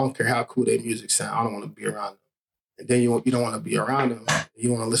around. I don't care how cool their music sound. I don't want to be around them. And then you don't want to be around them. You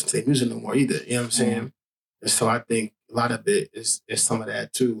don't want to listen to their music no more either. You know what I'm Mhm. saying? And so I think a lot of it is some of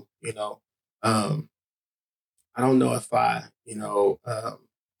that too. Um, I don't know if I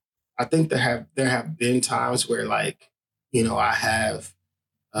think there have been times where, like, I have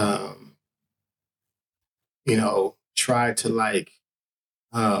um, tried to, like,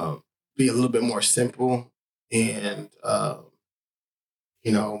 be a little bit more simple, and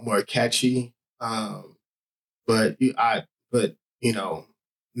more catchy. But but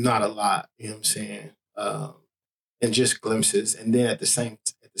not a lot. You know what I'm saying? And just glimpses, and then at the same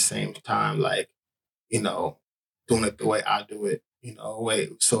time, like, you know, doing it the way I do it. Way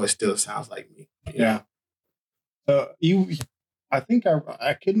so it still sounds like me. Yeah. I think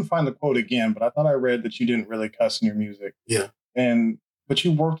I couldn't find the quote again, but I thought I read that you didn't really cuss in your music, Yeah. and but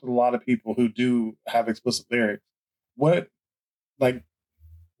you worked with a lot of people who do have explicit lyrics. What like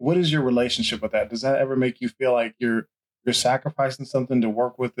what is your relationship with that? Does that ever make you feel like you're sacrificing something to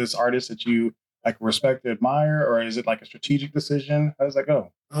work with this artist that you like respect and admire, or is it like a strategic decision? How does that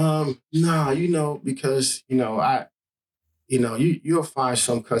go? Nah, because you'll find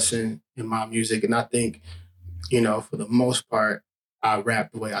some cussing in my music, and I think, for the most part, I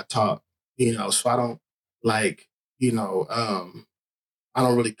rap the way I talk. So I don't, like, you know, um, I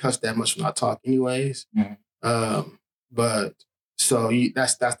don't really cuss that much when I talk, anyways. Mhm. But so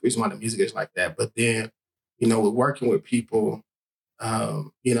that's the reason why the music is like that. But then, with working with people,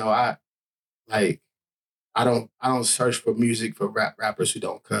 I like I don't search for music for rappers who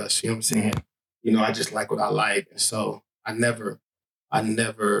don't cuss. You know what I'm saying? Mhm. I just like what I like, and so I never, I'll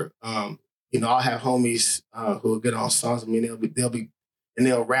have homies who will get on songs with me, and and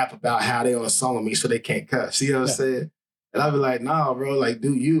they'll rap about how they on a song with me, so they can't cuss. You know what I'm Yeah. saying? And I'll be like, nah, bro, like,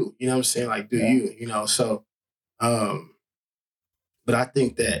 do you? You know what I'm saying? Like, do Yeah. you? So, um, but I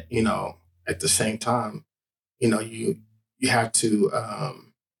think that, at the same time, you have to,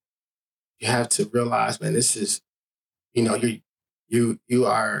 realize, man, this is, you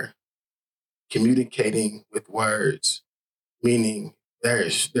are communicating with words, meaning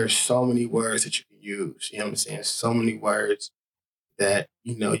there's so many words that you can use. You know what I'm saying? So many words that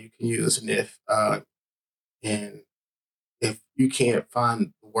you can use, and if you can't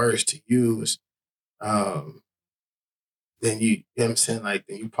find the words to use, um, then you know what I'm saying, like,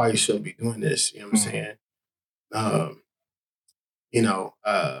 then you probably shouldn't be doing this. You know what I'm Mhm. saying? Um, you know,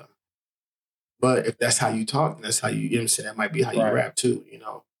 uh, but if that's how you talk, then that's how you know what I'm saying, that might be how you Right. rap too.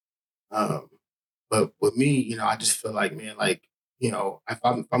 Um, but with me, I just feel like, man, like, if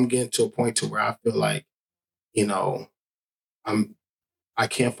I'm getting to a point to where I feel like, you know, I'm I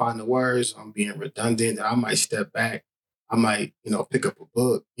can't find the words, I'm being redundant, and I might step back. I might, pick up a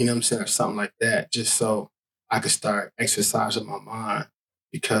book, you know what I'm saying, or something like that, just so I could start exercising my mind,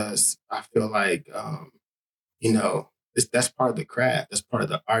 because I feel like, you know, that's part of the craft. That's part of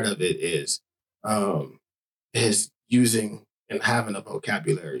the art of it um, is using and having a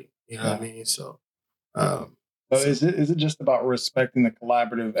vocabulary. You know what I mean? So, um, So is it just about respecting the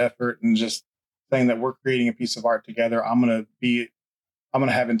collaborative effort and just saying that we're creating a piece of art together? I'm gonna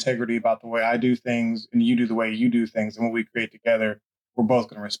have integrity about the way I do things, and you do the way you do things, and what we create together, we're both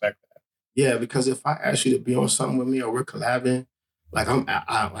gonna respect that. yeah, because if I ask you to be on something with me or we're collabing, like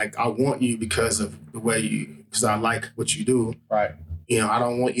like I want you because of the way because I like what you do. Right. I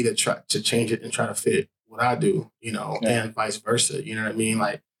don't want you to try to change it and try to fit what I do, Yeah. and vice versa. You know what I mean?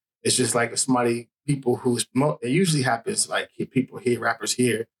 Like, it's just like if people it usually happens like people hear rappers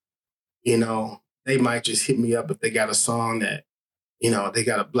here, they might just hit me up if they got a song that, they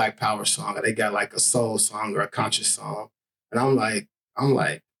got a Black Power song or they got like a soul song or a conscious song. And I'm like,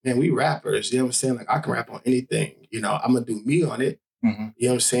 man, we rappers, you know what I'm saying? Like I can rap on anything, I'm gonna do me on it. Mm-hmm. You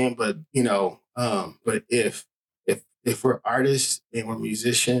know what I'm saying? But but if we're artists and we're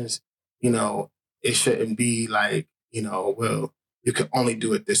musicians, it shouldn't be like, well, you can only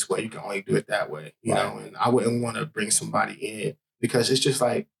do it this way, you can only do it that way, Right. and I wouldn't want to bring somebody in because it's just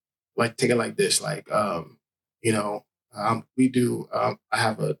like take it like this, like you know, we do I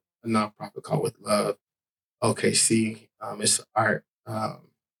have a nonprofit called With Love, OKC. It's an art uh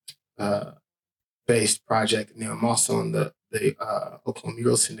based project. And then I'm also on the Oklahoma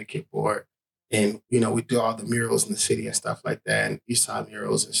Mural Syndicate board. And, we do all the murals in the city and stuff like that, and East Side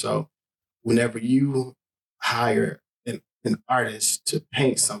murals. And so whenever you hire an artist to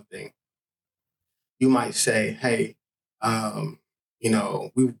paint something, you might say, hey,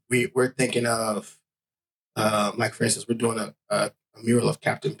 we're thinking of, like, for instance, we're doing a mural of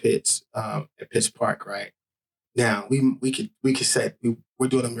Captain Pitts at Pitts Park, right? Now we could say we're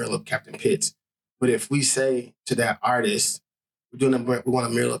doing a mural of Captain Pitts, but if we say to that artist, we want a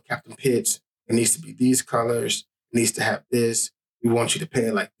mural of Captain Pitts, it needs to be these colors, it needs to have this, we want you to paint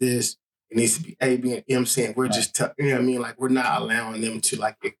it like this, it needs to be A, B, and you know what I'm saying? We're just you know what I mean? Like we're not allowing them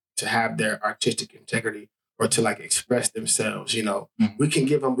to have their artistic integrity or to like express themselves. Mm-hmm. We can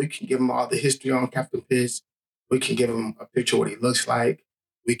give them all the history on Captain Pitts. We can give them a picture of what he looks like.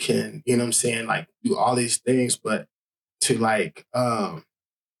 We can, you know what I'm saying, like do all these things, but to like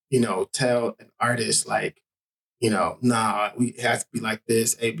tell an artist like, nah, it has to be like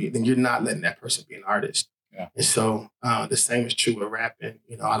this, A, B, then you're not letting that person be an artist. Yeah. And so the same is true with rapping.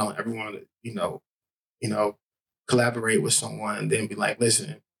 I don't ever want to, collaborate with someone and then be like,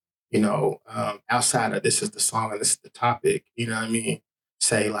 listen, outside of this is the song and this is the topic, you know what I mean?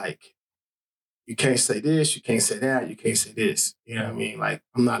 Say like, you can't say this, you can't say that, you can't say this. You know what I mean? Like,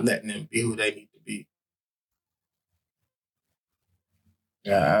 I'm not letting them be who they need to be.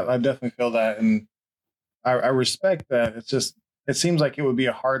 Yeah, I definitely feel that. And I respect that. It seems like it would be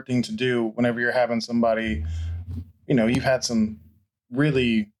a hard thing to do whenever you're having somebody, you've had some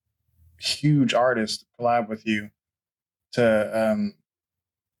really huge artists collab with you to,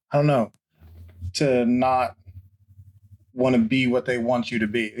 I don't know, to not want to be what they want you to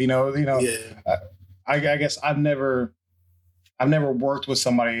be. Yeah. I guess I've never worked with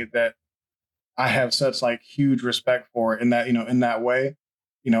somebody that I have such like huge respect for in that way.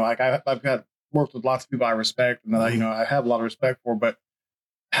 Like I've got worked with lots of people I respect and that I have a lot of respect for, but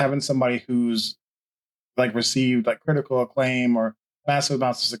having somebody who's like received like critical acclaim or massive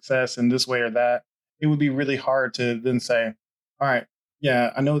amounts of success in this way or that, it would be really hard to then say, all right,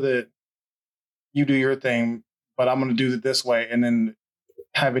 yeah, I know that you do your thing, but I'm going to do it this way, and then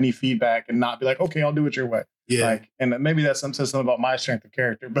have any feedback and not be like, okay, I'll do it your way. Yeah. Like, and maybe that says something about my strength of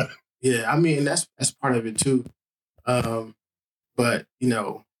character, but yeah, I mean, that's part of it too. But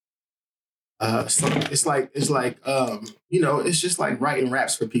so it's like it's just like writing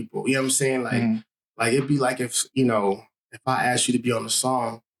raps for people. You know what I'm saying? Like, like it'd be like if I asked you to be on a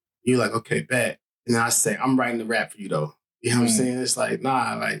song, you're like, okay, bet, and then I say I'm writing the rap for you though. You know what I'm saying? It's like,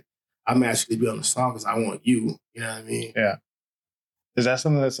 nah, like I'm asking you to be on the song because I want you. You know what I mean? Yeah. Is that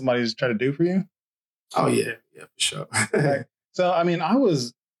something that somebody's trying to do for you? Oh yeah, for sure. Okay. So I mean, I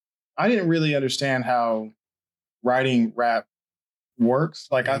didn't really understand how writing rap works.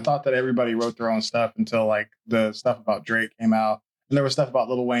 Like I thought that everybody wrote their own stuff until like the stuff about Drake came out, and there was stuff about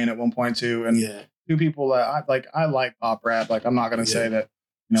Lil Wayne at one point too. And two people that I like pop rap. Like I'm not gonna say that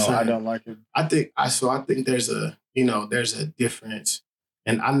I don't like it. I think there's a difference,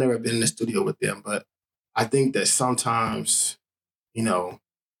 and I've never been in the studio with them, but I think that sometimes you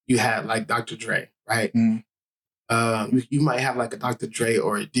had like Dr. Dre, right? You might have like a Dr. Dre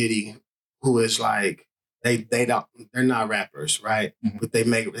or a Diddy who is like they're not rappers, right? But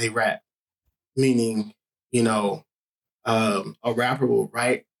they rap, meaning a rapper will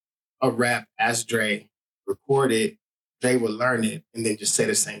write a rap as Dre, record it, Dre would learn it and then just say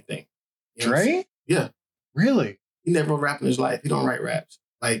the same thing. You know Dre? Yeah. Really? He never rap in his life. He don't write raps.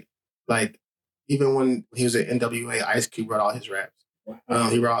 Like even when he was at NWA, Ice Cube wrote all his raps.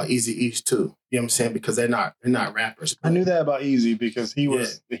 He wrote all Easy East too. You know what I'm saying? Because they're not rappers. I knew that about Easy because he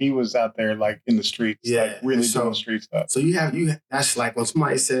was out there like in the streets, like really doing street stuff. So that's like when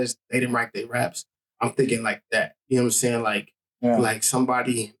somebody says they didn't write their raps, I'm thinking like that. You know what I'm saying? Like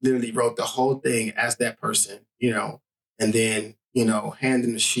somebody literally wrote the whole thing as that person, and then, hand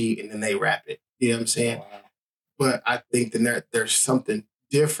them the sheet and then they rap it. You know what I'm saying? Wow. But I think that there's something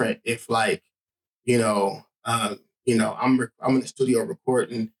different if like, I'm in the studio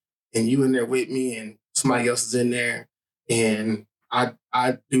recording and you in there with me and somebody else is in there and I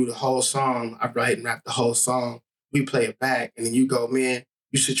do the whole song. I write and rap the whole song. We play it back and then you go, man,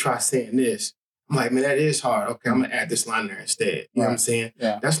 you should try saying this. I'm like, man, that is hard. Okay, I'm gonna add this line there instead. You know what I'm saying?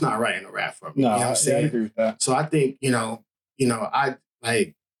 Yeah. That's not writing a rap for me. No, you know what I'm saying? I agree with that. So I think,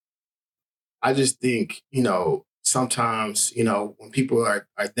 I just think, sometimes, when people are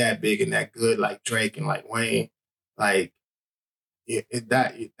that big and that good, like Drake and like Wayne, like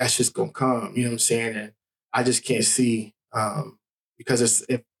that's just gonna come. You know what I'm saying? And I just can't see because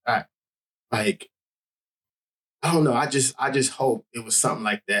I don't know. I just hope it was something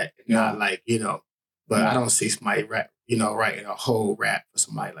like that, not like But I don't see somebody writing a whole rap for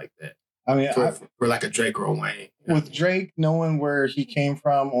somebody like that. I mean, for like a Drake or a Wayne. With Drake, knowing where he came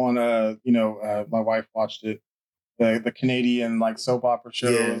from on my wife watched it, the Canadian like soap opera show.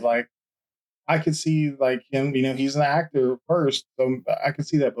 Yeah. Like I could see like him, he's an actor first, so I could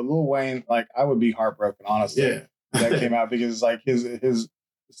see that. But Lil Wayne, like I would be heartbroken, honestly. Yeah. That came out because like his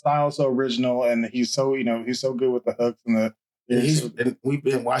style is so original and he's so he's so good with the hooks and the. And we've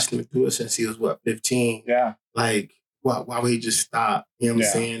been watching him do it since he was 15. Yeah. Like why would he just stop? You know what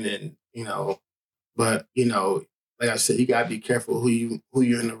I'm saying? And but like I said, you gotta be careful who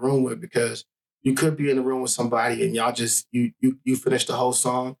you're in the room with because you could be in the room with somebody and y'all just you finish the whole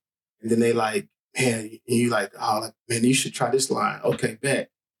song and then they like, man, and you like, oh man, you should try this line. Okay, bet.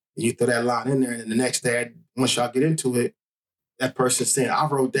 And you throw that line in there, and the next day, once y'all get into it, that person's saying, I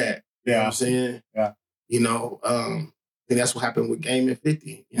wrote that. You know what I'm saying? Yeah. I think that's what happened with Game and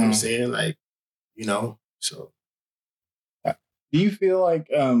 50. You know what I'm saying? Like, so. Do you feel like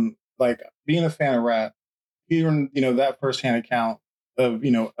being a fan of rap, hearing, that firsthand account of,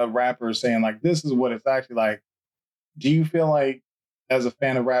 a rapper saying like, this is what it's actually like. Do you feel like as a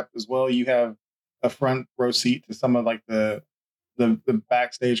fan of rap as well, you have a front row seat to some of like the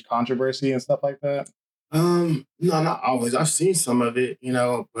backstage controversy and stuff like that? No, not always. I've seen some of it,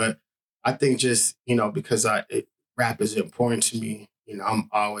 but I think just, because rap is important to me, I'm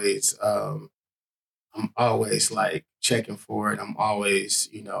always like checking for it. I'm always,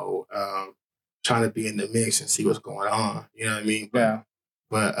 trying to be in the mix and see what's going on. You know what I mean? But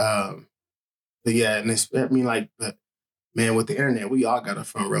yeah, and but man, with the internet, we all got a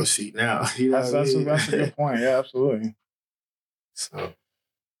front row seat now. That's a good point. Yeah, absolutely. So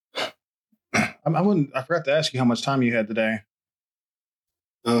I forgot to ask you how much time you had today.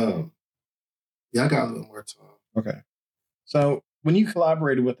 Yeah, I got a little more time. Okay. So when you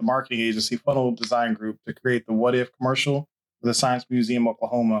collaborated with the marketing agency Funnel Design Group to create the What If commercial for the Science Museum,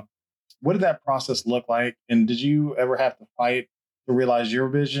 Oklahoma, what did that process look like? And did you ever have to fight to realize your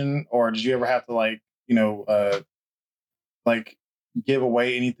vision, or did you ever have to give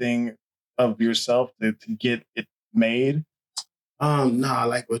away anything of yourself to get it made? Nah,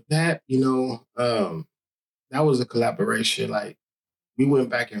 like with that, that was a collaboration. Like we went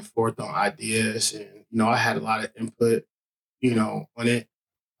back and forth on ideas and, I had a lot of input, on it.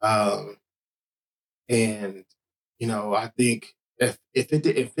 And, I think if it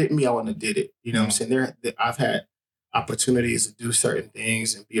didn't fit me, I wouldn't have did it. You know what I'm saying? I've had opportunities to do certain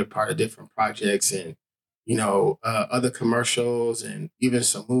things and be a part of different projects and, other commercials and even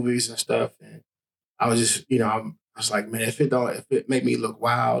some movies and stuff. And I was just, I was like, man, if it make me look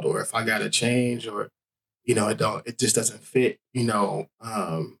wild or if I got to change or, it just doesn't fit, who I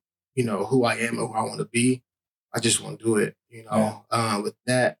am and who I want to be. I just won't do it, With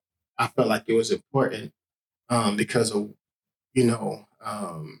that, I felt like it was important because of,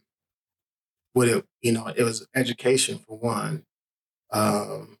 what it was education for one.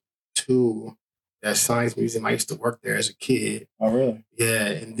 Two, that science museum, I used to work there as a kid. Oh, really? Yeah.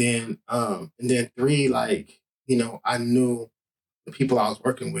 And then three, like, I knew the people I was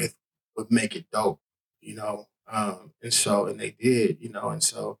working with would make it dope, and they did, and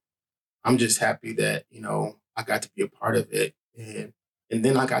so I'm just happy that, I got to be a part of it. And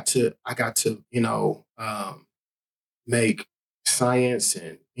then I got to, make science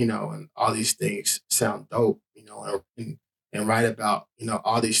and, and all these things sound dope, and write about,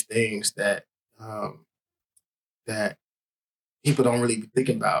 all these things um, that people don't really be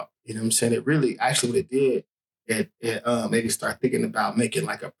thinking about. You know what I'm saying? It really, actually, what it did, it made me start thinking about making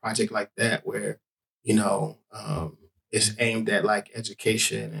like a project like that where, it's aimed at like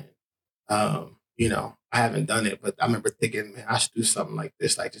education and, I haven't done it, but I remember thinking, man, I should do something like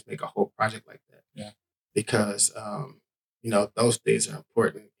this, like just make a whole project like that. Yeah. Because, those things are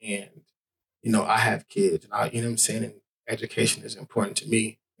important. And, I have kids and you know what I'm saying? And education is important to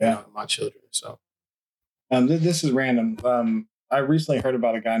me, and my children. So, this is random. I recently heard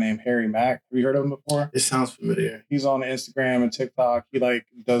about a guy named Harry Mack. Have you heard of him before? it sounds familiar. He's on Instagram and TikTok. He like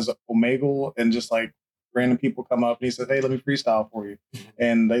does Omegle, and just like random people come up and he says, "Hey, let me freestyle for you,"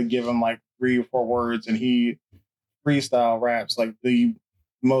 and they give him like 3 or 4 words, and he freestyle raps like the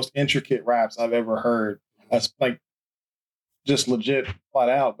most intricate raps I've ever heard. That's like just legit, flat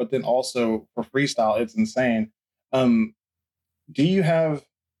out. But then also for freestyle, it's insane. Um, do you have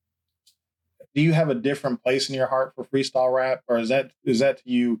a different place in your heart for freestyle rap, or is that to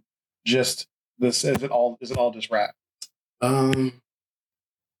you just this? Is it all just rap? Um,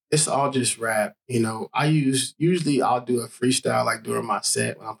 it's all just rap. Usually I'll do a freestyle like during my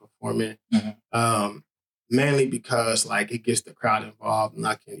set when I'm performing. Um, Mainly because like it gets the crowd involved and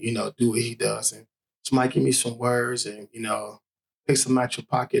I can, do what he does. And somebody give me some words and, pick some out your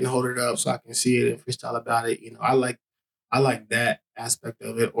pocket and hold it up so I can see it and freestyle about it. I like that aspect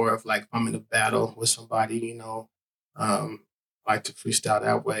of it. Or if like I'm in a battle with somebody, I like to freestyle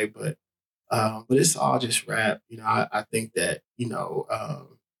that way. But it's all just rap. I think that,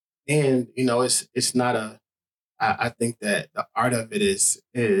 and it's not I think that the art of it is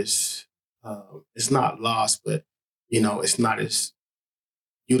it's not lost, but it's not as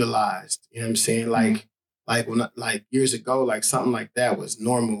utilized. You know what I'm saying? Like when like years ago, like something like that was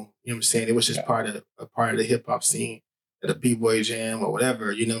normal. You know what I'm saying? It was just part of the hip hop scene, at a b-boy jam or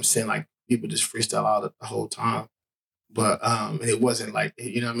whatever. You know what I'm saying? Like people just freestyle all the whole time. But and it wasn't like,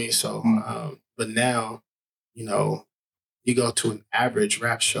 you know what I mean? So but now, you know, you go to an average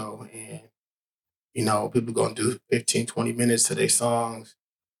rap show and people gonna do 15, 20 minutes to their songs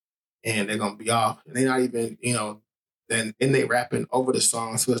and they're gonna be off. And they're not even, then and they rapping over the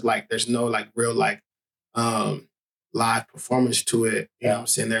song. So it's like there's no like real like um live performance to it. You know what I'm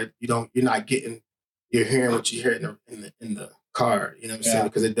saying? You're not getting, you're hearing what you hear in the car, you know what I'm saying?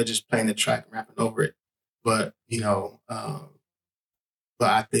 Because they're just playing the track and rapping over it. But, but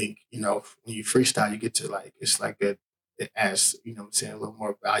I think, when you freestyle, you get to like, it's like it adds, what I'm saying, a little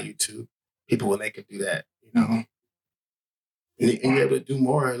more value to people when they can do that, and you're able to do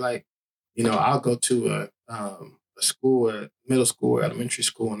more. Like, I'll go to a school, a middle school, or elementary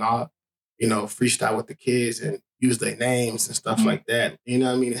school, and I'll, freestyle with the kids and use their names and stuff like that. You know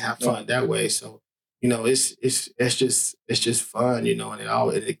what I mean? And have fun that way. So, it's just fun, and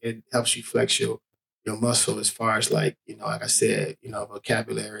it helps you flex your muscle as far as like, like I said,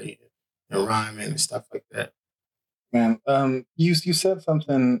 vocabulary and rhyming and stuff like that. Man, you said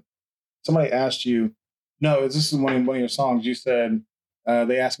something. Somebody asked you. No, this is one of your songs. You said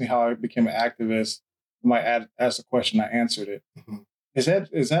they asked me how I became an activist. Somebody asked a question. I answered it. Mm-hmm.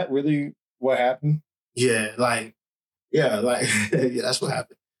 Is that really what happened? Yeah, yeah, that's what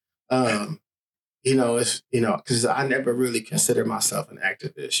happened. It's because I never really considered myself an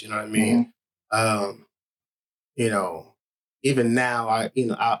activist. You know what I mean? Mm-hmm. Even now, I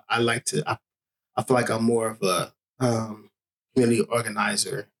like to. I feel like I'm more of a community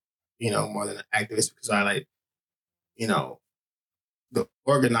organizer, more than an activist because I like, the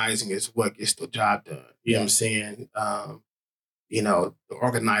organizing is what gets the job done. You know what I'm saying? The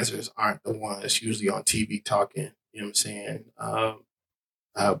organizers aren't the ones usually on TV talking. You know what I'm saying?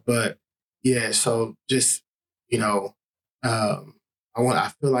 But yeah, so just, I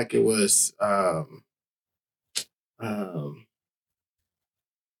feel like it was,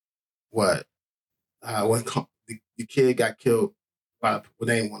 what, when the kid got killed well,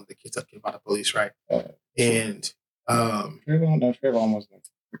 they ain't one of the kids got killed by the police, right? And Trayvon wasn't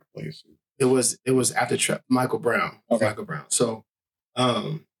the police. It was after Michael Brown. Okay. Michael Brown. So,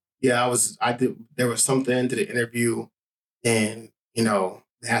 there was something to the interview, and they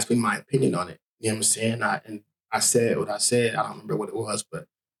asked me my opinion on it. You know what I'm saying? I said what I said. I don't remember what it was, but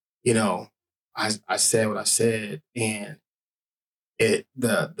I said what I said, and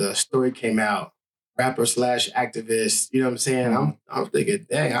the story came out. Rapper / activist. You know what I'm saying? Mm-hmm. I'm thinking,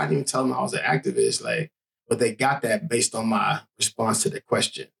 dang, I didn't even tell them I was an activist. Like, but they got that based on my response to the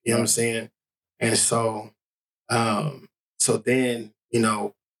question. You know what I'm saying? And so, so then,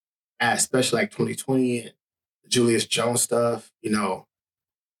 especially like 2020 and the Julius Jones stuff,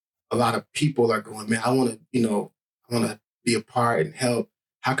 a lot of people are going, man, I want to be a part and help.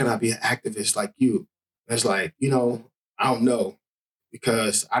 How can I be an activist like you? And it's like, I don't know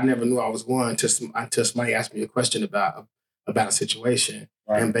because I never knew I was one until somebody asked me a question about a situation.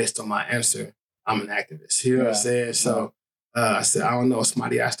 Right. And based on my answer, I'm an activist. You know what I'm saying? Yeah. So I said, I don't know.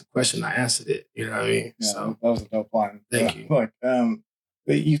 Somebody asked a question, I answered it. You know what I mean? Yeah, So that was a dope line. thank you. Look,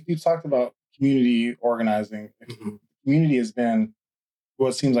 you talked about community organizing. Mhm. Community has been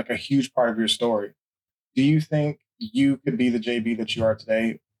what seems like a huge part of your story. Do you think you could be the Jabee that you are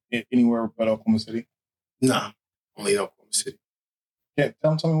today anywhere but Oklahoma City? Nah, only in Oklahoma City. Yeah,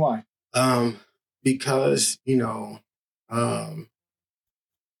 tell me why. Because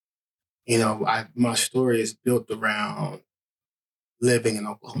my story is built around living in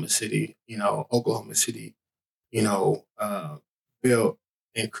Oklahoma City. Oklahoma City, built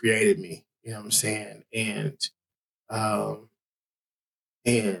and created me. You know what I'm saying? Um,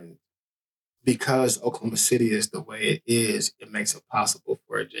 and because Oklahoma City is the way it is, it makes it possible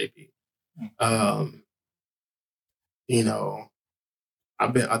for a JP. Um, you know,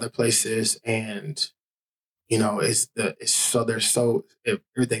 I've been other places, and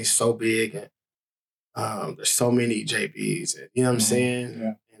everything's so big, and there's so many JBs, and you know what I'm saying,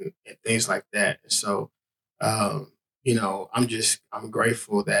 Yeah. and things like that. And so, I'm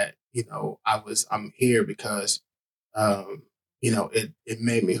grateful that I'm here because it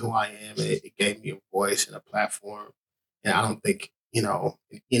made me who I am, and it gave me a voice and a platform. And I don't think in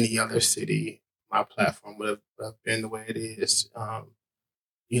any other city my platform would have been the way it is. And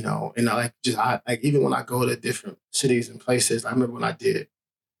like even when I go to different cities and places, I remember when I did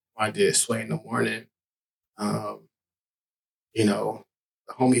Sway in the Morning. Um, the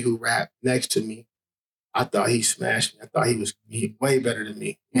homie who rapped next to me, I thought he smashed me. I thought he way better than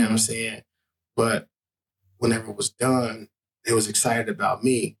me. You know what I'm saying? But whenever it was done, they was excited about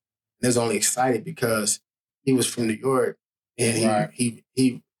me. And they was only excited because he was from New York, and Right. he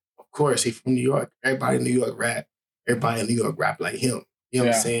of course he from New York. Everybody in New York rap. Everybody in New York rap like him. You know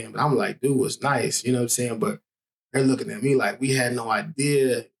what I'm saying? But I'm like, dude was nice. You know what I'm saying? But they're looking at me like we had no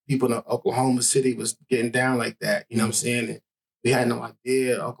idea people in Oklahoma City was getting down like that. You know what I'm saying? And we had no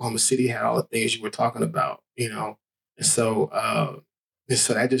idea Oklahoma City had all the things you were talking about. And so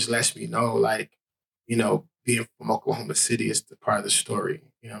that just lets me know, like, being from Oklahoma City is the part of the story.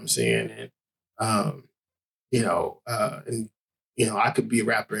 You know what I'm saying? And um, I could be a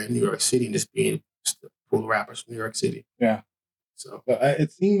rapper in New York City and just being full of rappers from New York City. Yeah. So But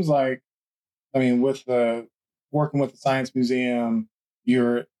it seems like, I mean, with working with the Science Museum,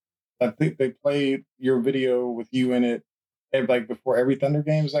 I think they played your video with you in it, like before every Thunder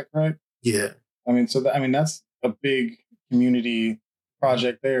game. Is that correct? yeah. I mean, that's a big community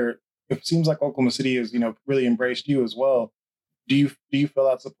project there. It seems like Oklahoma City has, really embraced you as well. Do you feel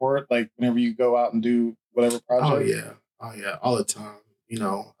that support, like whenever you go out and do whatever project? Oh yeah, all the time.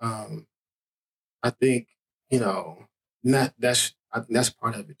 I think not I think that's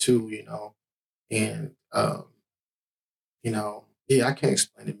part of it too. And yeah, I can't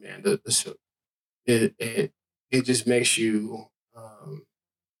explain it, man. It just makes you.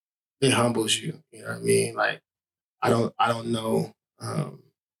 It humbles you. You know what I mean? Like I don't know,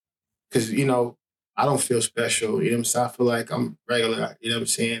 because I don't feel special. You know what I'm saying? I feel like I'm regular. You know what I'm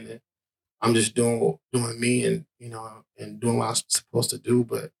saying? And I'm just doing me, and and doing what I'm supposed to do.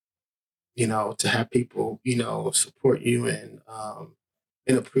 But to have people support you and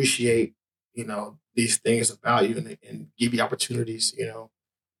appreciate these things about you, and give you opportunities.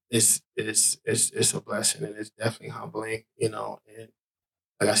 It's a blessing, and it's definitely humbling. And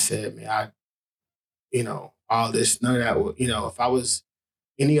like I said, man, all this, none of that. If I was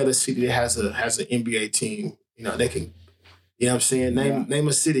any other city that has an NBA team, they can. You know what I'm saying? Name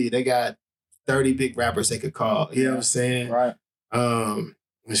a city. They got 30 big rappers they could call. You know what I'm saying? Right. And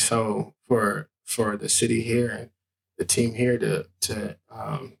so for the city here and the team here to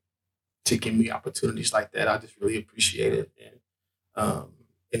give me opportunities like that, I just really appreciate it, and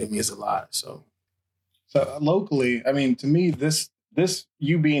it means a lot. So Locally, I mean, to me, this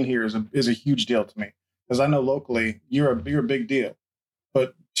you being here is a huge deal to me, because I know locally you're a big deal.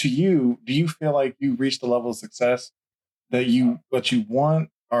 But to you, do you feel like you reached the level of success that you want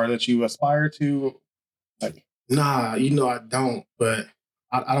or that you aspire to? Like, nah, I don't. But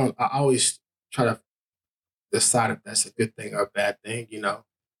I don't. I always try to decide if that's a good thing or a bad thing.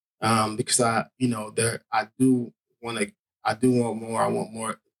 Because I do want more. I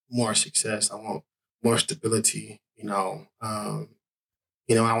want more success. I want more stability. I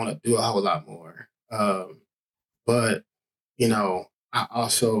want to do a whole lot more. But I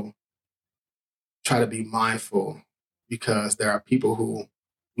also try to be mindful because there are people who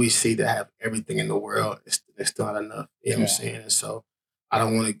we see that have everything in the world. It's still not enough. You know what I'm saying? And so I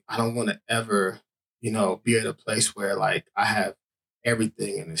don't want to ever, be at a place where like I have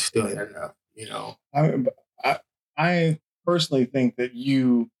everything and it's still not enough, I, I personally think that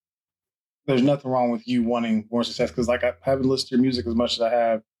there's nothing wrong with you wanting more success because, like, I haven't listened to your music as much as I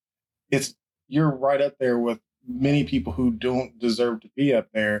have. It's You're right up there with many people who don't deserve to be up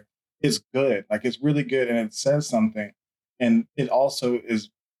there. It's good, like it's really good, and it says something, and it also is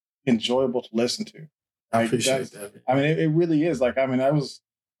enjoyable to listen to. I Like appreciate that. I mean, it really is. Like, I mean, I was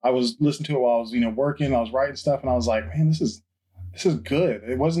listening to it while I was working. I was writing stuff, and I was like, man, this is good.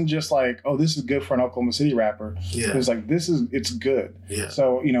 It wasn't just like, oh, this is good for an Oklahoma City rapper. Yeah. It was like, it's good. Yeah.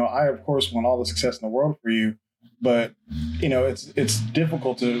 So, I of course want all the success in the world for you, but it's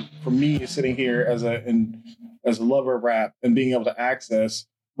difficult for me sitting here as a lover of rap and being able to access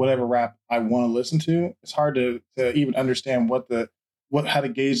whatever rap I want to listen to. It's hard to even understand how to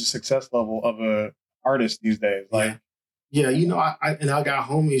gauge the success level of a artist these days. Like, yeah, I got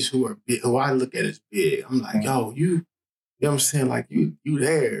homies who are big, who I look at as big. I'm like, yo, you know what I'm saying? Like you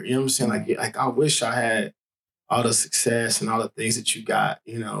there, you know what I'm saying? Like I wish I had all the success and all the things that you got,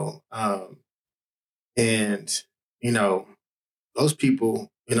 and, those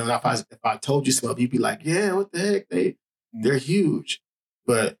people, if I told you something, you'd be like, yeah, what the heck? They're huge.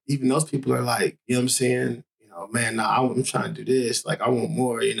 But even those people are like, you know what I'm saying? Man, nah, I'm trying to do this. Like, I want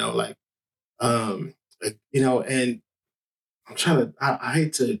more, and I'm trying to, I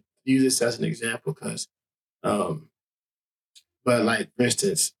hate to use this as an example because, but like, for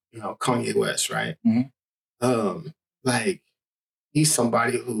instance, Kanye West, right? Like, he's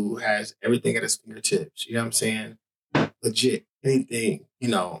somebody who has everything at his fingertips. You know what I'm saying? Legit, anything,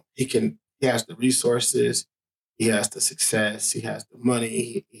 he has the resources, he has the success, he has the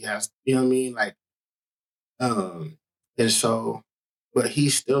money, he has, you know what I mean? Like, and so, but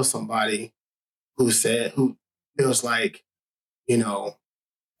he's still somebody who feels like,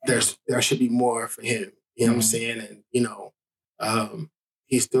 there should be more for him. You know what I'm saying? And,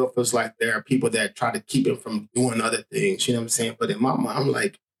 he still feels like there are people that try to keep him from doing other things. You know what I'm saying? But in my mind, I'm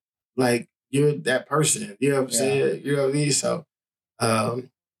like you're that person. You know what I'm saying? You know what I mean? So, an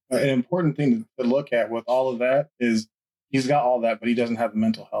important thing to look at with all of that is he's got all that, but he doesn't have the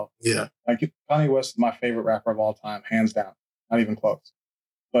mental health. Yeah. Like, Kanye West is my favorite rapper of all time, hands down, not even close.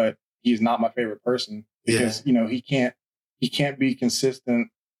 But he's not my favorite person because, he can't be consistent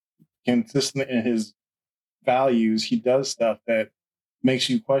in his values. He does stuff that makes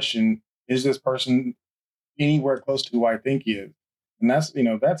you question, is this person anywhere close to who I think he is? And that's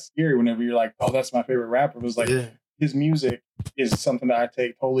scary whenever you're like, oh, that's my favorite rapper. It was like, his music is something that I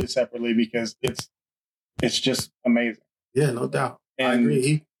take totally separately because it's just amazing. Yeah, no doubt. And I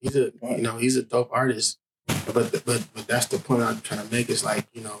agree. He's a dope artist. But that's the point I'm trying to make is like,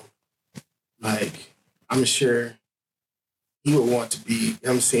 like, I'm sure he would want to be, you know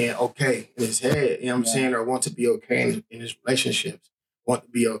what I'm saying, okay in his head, you know what I'm saying, or want to be okay in his relationships, want to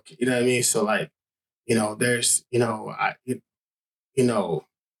be okay, you know what I mean? So like, there's,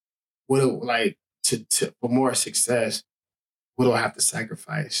 what do, like to for more success, what do I have to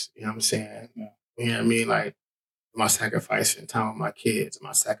sacrifice? You know what I'm saying? Yeah. You know what I mean? Like, am I sacrificing time with my kids? Am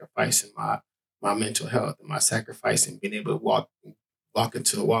I sacrificing my mental health? Am I sacrificing being able to walk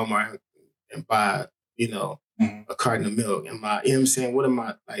into a Walmart and buy, a carton of milk? Am I, you know what I'm saying? What am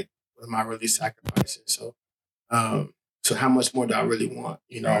I really sacrificing? So, so how much more do I really want?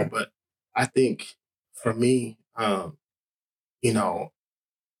 Right. But I think for me, I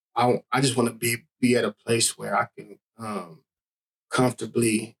just want to be at a place where I can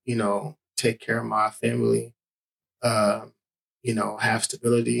comfortably, take care of my family, uh, have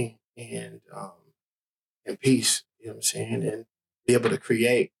stability and peace. You know what I'm saying? And be able to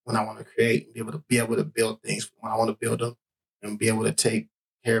create when I want to create, and be able to build things when I want to build them, and be able to take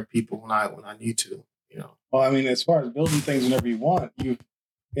care of people when I need to. Well, I mean, as far as building things whenever you want,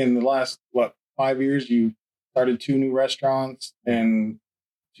 in the last 5 years, you started 2 new restaurants and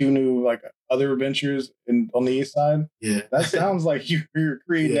 2 new other ventures on the east side. Yeah, that sounds like you're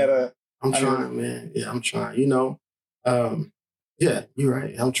creating at a. I'm trying, man. Yeah, I'm trying. Yeah, you're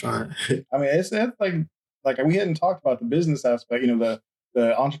right. I'm trying. I mean, it's like we hadn't talked about the business aspect, the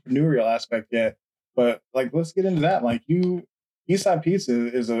entrepreneurial aspect yet, but let's get into that. Like, Eastside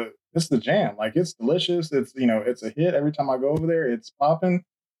Pizza it's the jam. Like, it's delicious. It's it's a hit every time I go over there. It's popping.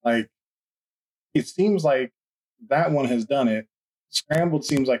 Like, it seems like that one has done it. Scrambled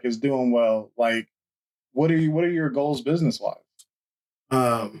seems like it's doing well. Like, what are your goals business wise?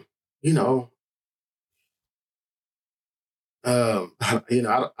 You know,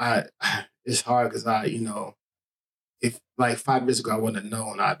 I it's hard because if like 5 years ago I wouldn't have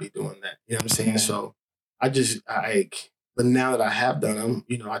known I'd be doing that. You know what I'm saying? So but now that I have done them,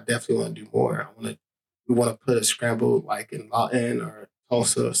 I definitely want to do more. We want to put a scramble like in Lawton or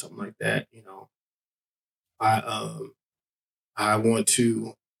Tulsa or something like that. I I want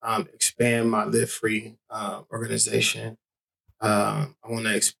to expand my Live Free organization. I want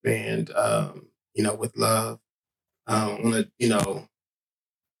to expand, with love. I want to,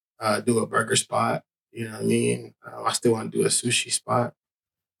 do a burger spot. You know what I mean? I still want to do a sushi spot.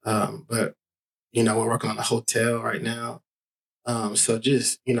 But we're working on a hotel right now. So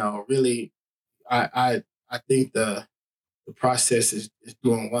just, really, I think the process is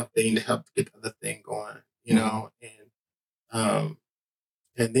doing one thing to help get the other thing going, um,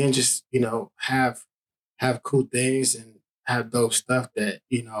 and then just, have cool things and have dope stuff that,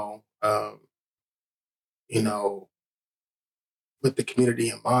 you know, put the community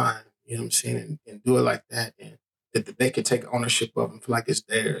in mind, you know what I'm saying, and do it like that, and that they can take ownership of and feel like it's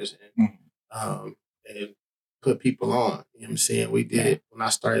theirs, and put people on. You know what I'm saying? We did it when I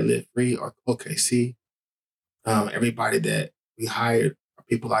started Live Free or OKC. Everybody that we hired are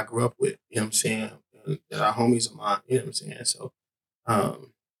people I grew up with. You know what I'm saying? And that are homies of mine. You know what I'm saying? So,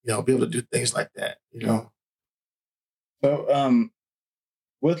 be able to do things like that. So,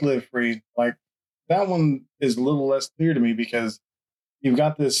 with Live Free, like that one is a little less clear to me because you've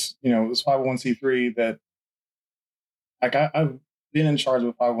got this, this 501c3 that, like, I've been in charge of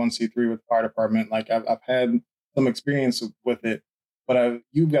a 501c3 with the fire department. Like, I've had some experience with it, but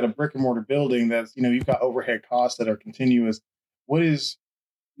you've got a brick and mortar building that's, you've got overhead costs that are continuous. What is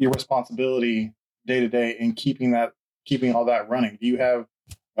your responsibility day to day in keeping all that running? Do you have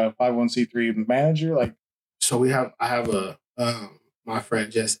a 501c3 manager? Like, so I have my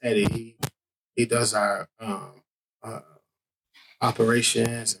friend Jess Eddie. He does our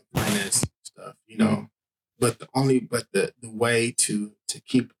operations and finance stuff, But the way to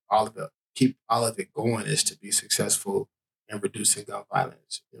keep all of it going is to be successful in reducing gun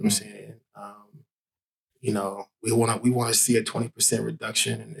violence. You know what I'm saying? We want to see a 20%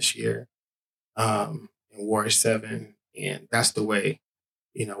 reduction in this year in Warrior 7, and that's the way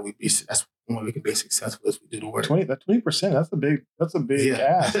that's when we can be successful as we do the work. 20%. That's a big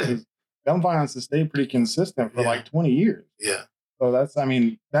ask. Gun violence has stayed pretty consistent for like 20 years. Yeah. So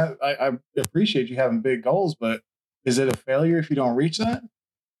I appreciate you having big goals, but is it a failure if you don't reach that?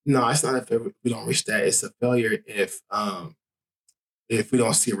 No, it's not a failure if we don't reach that. It's a failure if we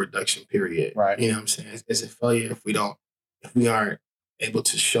don't see a reduction, period. Right. You know what I'm saying? It's a failure if we aren't able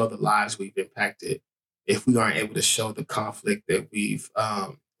to show the lives we've impacted, if we aren't able to show the conflict that we've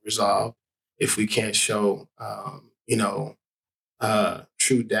resolved, if we can't show,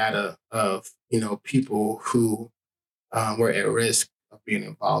 true data of, people who were at risk of being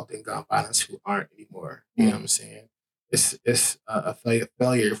involved in gun violence who aren't anymore. You know what I'm saying? It's a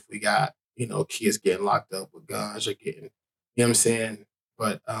failure if we got, kids getting locked up with guns or getting, you know what I'm saying?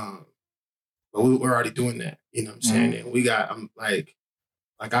 But we're already doing that, you know what I'm saying? And we got, like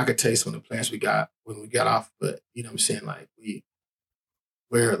I could tell you some of the plans we got when we got off, but you know what I'm saying? Like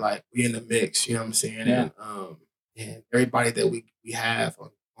we're in the mix, you know what I'm saying? Yeah. And everybody that we have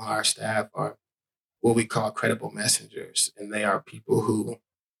on our staff are what we call credible messengers. And they are people who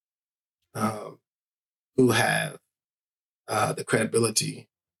have the credibility,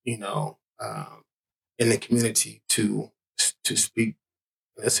 in the community to speak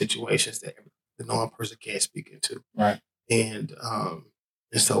in the situations that the normal person can't speak into. Right. And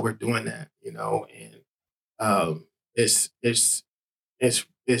so we're doing that, and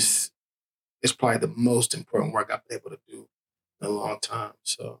it's probably the most important work I've been able to do in a long time.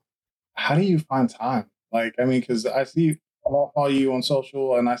 So how do you find time? Like, I mean, because I'll follow you on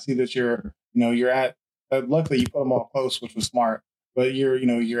social and I see that you're at, luckily you put them all posts, which was smart, but you're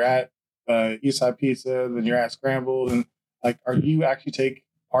at Eastside Pizza, then you're at Scrambled, and like, are you actually take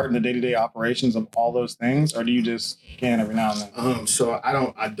part in the day-to-day operations of all those things, or do you just can every now and then? So I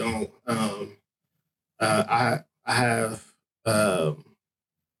don't, I have,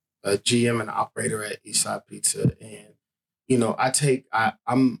 a GM and operator at Eastside Pizza, and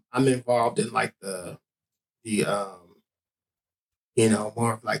I'm involved in like the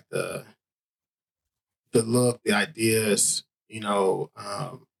more of like the look, the ideas,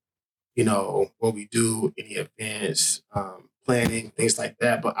 what we do, any events, planning, things like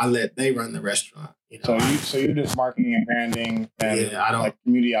that. But they run the restaurant. So you're just marketing and branding and I don't, like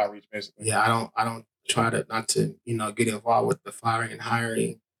community outreach basically. Yeah, I don't try to not to get involved with the firing and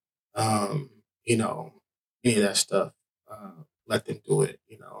hiring, any of that stuff. Let them do it,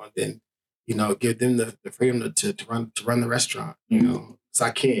 and then give them the freedom to run the restaurant. because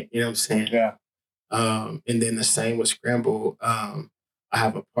I can't, you know what I'm saying? Yeah. And then the same with Scramble. I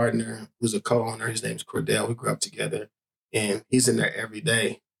have a partner who's a co-owner. His name's Cordell. We grew up together, and he's in there every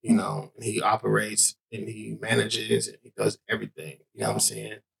day, you know, and he operates and he manages and he does everything, you know what I'm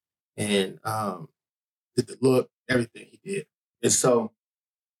saying? And did the look, everything he did. And so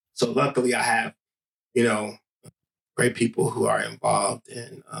luckily I have, you know, great people who are involved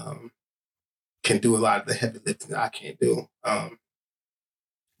and can do a lot of the heavy lifting that I can't do.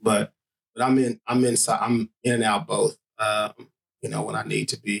 But I'm in and out both. You know, when I need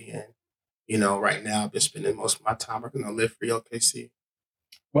to be. And, you know, right now I've been spending most of my time working on Live Free OKC.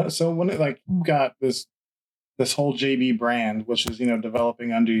 So when it, like you got this whole JB brand, which is, you know,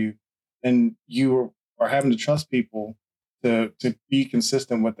 developing under you, and you are having to trust people to be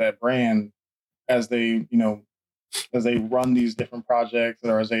consistent with that brand as they, you know, as they run these different projects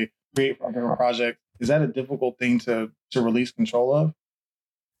or as they create different projects. Is that a difficult thing to release control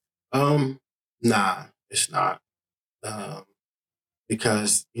of? Nah, it's not. Um,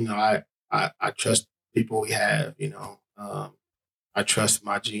 because, you know, I trust people we have, you know. I trust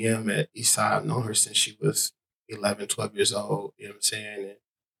my GM at Eastside. I've known her since she was 11, 12 years old. You know what I'm saying?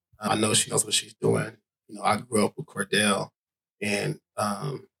 And I know she knows what she's doing. You know, I grew up with Cordell. And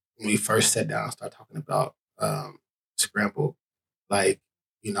when we first sat down and started talking about Scramble, like,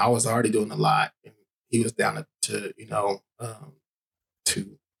 you know, I was already doing a lot. And he was down to you know,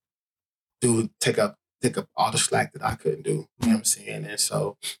 to take up all the slack that I couldn't do. You know what I'm saying? And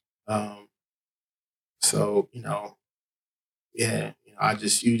um, you know, yeah, you know,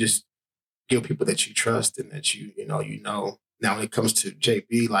 you just give people that you trust and that you know. Now when it comes to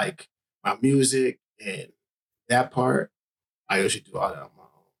JB, like my music and that part, I usually do all that on my own.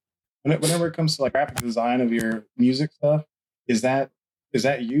 Whenever it comes to like graphic design of your music stuff, is that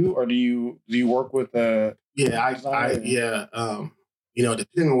you, or do you work with a Yeah, designer? you know,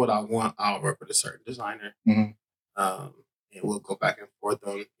 depending on what I want, I'll work with a certain designer. Mhm. And we'll go back and forth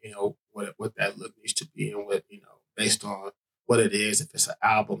on, you know, what that look needs to be and what, you know, based on what it is, if it's an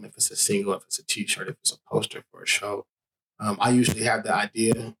album, if it's a single, if it's a t-shirt, if it's a poster for a show. I usually have the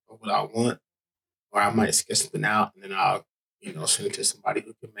idea of what I want, or I might sketch something out and then I'll, you know, send it to somebody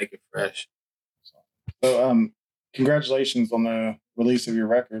who can make it fresh. So, congratulations on the release of your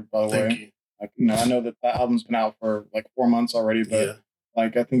record, by the Thank way. you. Like, you know, I know that album's been out for like 4 months already, but Yeah.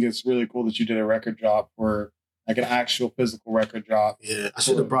 like, I think it's really cool that you did a record drop for like an actual physical record drop. Yeah, I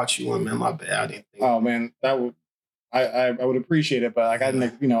should have brought you one, man. My bad. I didn't think. Oh man, that would I would appreciate it, but like I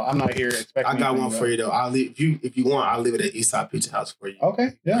didn't, you know, I'm not here expecting. I got one for you though. I'll leave if you want. I'll leave it at Eastside Pizza House for you.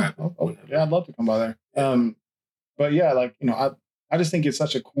 Okay, yeah, yeah, I'd love to come by there. Yeah. But yeah, like, you know, I just think it's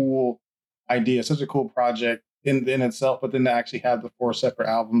such a cool idea, such a cool project in itself. But then to actually have the 4 separate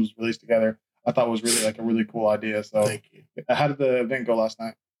albums released together, I thought was really like a really cool idea. So, thank you. How did the event go last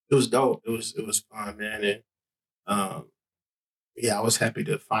night? It was dope. It was fun, man. And yeah, I was happy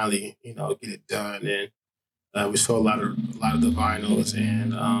to finally, you know, get it done. And we saw a lot of the vinyls,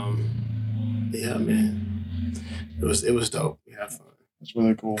 and yeah, man, it was dope. We had fun. It's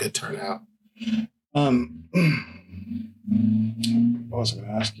really cool. Good turnout. What was I going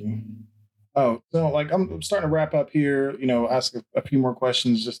to ask you? Oh, so like I'm starting to wrap up here. You know, ask a few more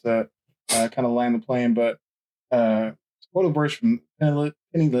questions just to kind of land the plane. But quote a verse from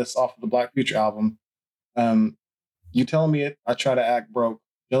Penniless off of the Black Future album. You telling me it? I try to act broke.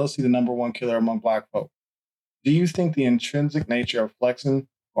 Jealousy, the number one killer among Black folk. Do you think the intrinsic nature of flexing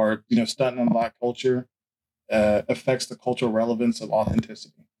or, you know, stunting on Black culture affects the cultural relevance of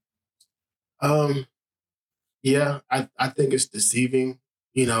authenticity? Yeah, I think it's deceiving,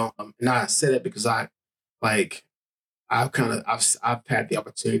 you know. And I said it because I've had the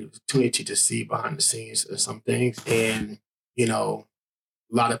opportunity to see behind the scenes of some things, and you know,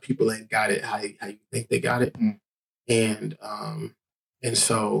 a lot of people ain't got it how you think they got it, and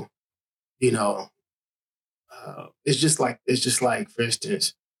so, you know, it's just like for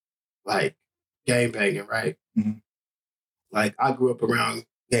instance, like gang banging, right? Mm-hmm. Like I grew up around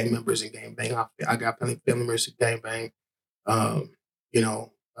gang members and gang bang. I got plenty of family members who gang bang. You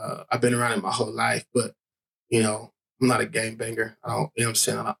know, I've been around it my whole life, but you know, I'm not a gang banger. I don't, you know what I'm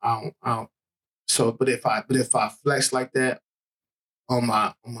saying? I don't. So, but if I flex like that on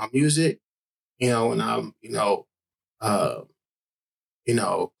my music, you know, and I'm, uh,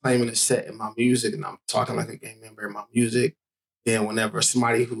 claiming a set in my music, and I'm talking like a gang member in my music, then whenever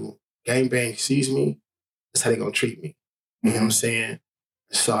somebody who gang bang sees me, that's how they gonna treat me. You know what I'm saying?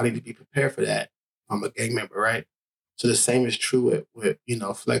 So I need to be prepared for that. I'm a gang member, right? So the same is true with you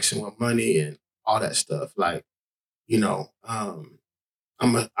know, flexing with money and all that stuff. Like, you know, I'm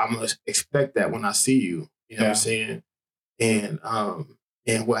gonna expect that when I see you. You know what I'm saying? And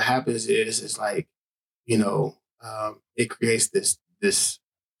And what happens is like, you know, it creates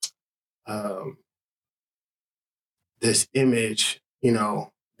um, this image, you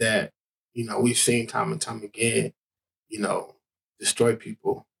know, that, you know, we've seen time and time again, you know, destroy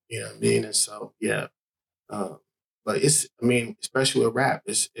people, you know what I mean? And so, yeah. Um, but I mean, especially with rap,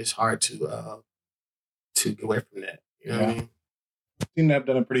 it's hard to get away from that. You know what I mean? Seem to have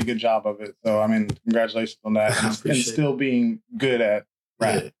done a pretty good job of it. So, I mean, congratulations on that. And still being good at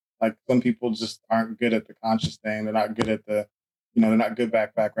rap. Yeah. Like some people just aren't good at the conscious thing. They're not good at they're not good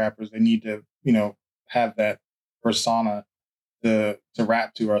back rappers. They need to, you know, have that persona to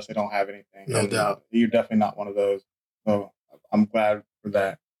rap to, or else they don't have anything. No doubt. You're definitely not one of those. So I'm glad for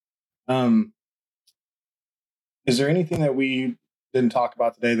that. Is there anything that we didn't talk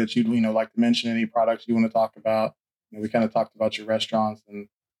about today that you'd, you know, like to mention? Any products you want to talk about? You know, we kind of talked about your restaurants and.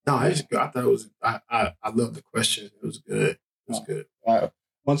 No, I thought it was. I love the question. It was good. It was good.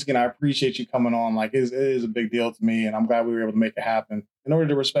 Once again, I appreciate you coming on. Like it is a big deal to me, and I'm glad we were able to make it happen. In order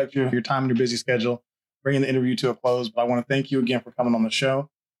to respect your time and your busy schedule, bringing the interview to a close, but I want to thank you again for coming on the show.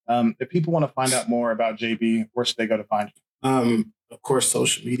 If people want to find out more about Jabee, where should they go to find you? Of course,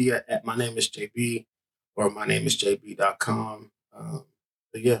 social media at My Name is Jabee or mynameisjabee.com.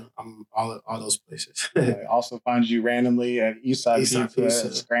 But yeah, I'm all those places. I also find you randomly at Eastside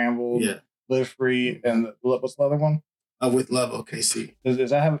Pizza, Scrambled, Live Free, and what's the other one? With Love OKC.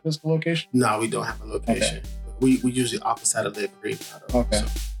 Does that have a physical location? No, we don't have a location. Okay. We usually opposite of Live Free. Okay. So.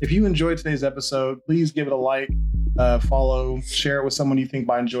 If you enjoyed today's episode, please give it a like, follow, share it with someone you think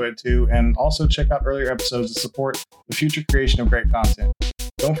might enjoy it too, and also check out earlier episodes to support the future creation of great content.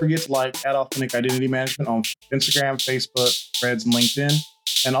 Don't forget to like @Authentic Identity Management on Instagram, Facebook, Threads, and LinkedIn.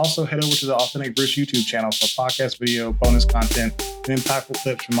 And also head over to the Authentic Bruce YouTube channel for podcast video, bonus content, and impactful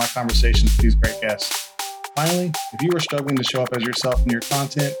clips from my conversations with these great guests. Finally, if you are struggling to show up as yourself in your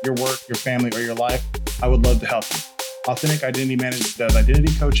content, your work, your family, or your life, I would love to help you. Authentic Identity Management does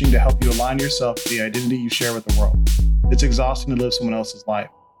identity coaching to help you align yourself to the identity you share with the world. It's exhausting to live someone else's life.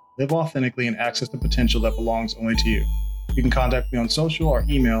 Live authentically and access the potential that belongs only to you. You can contact me on social or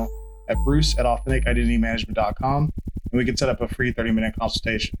email at bruce@authenticidentitymanagement.com, and we can set up a free 30-minute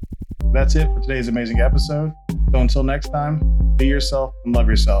consultation. That's it for today's amazing episode. So until next time, be yourself and love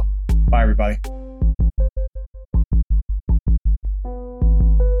yourself. Bye, everybody.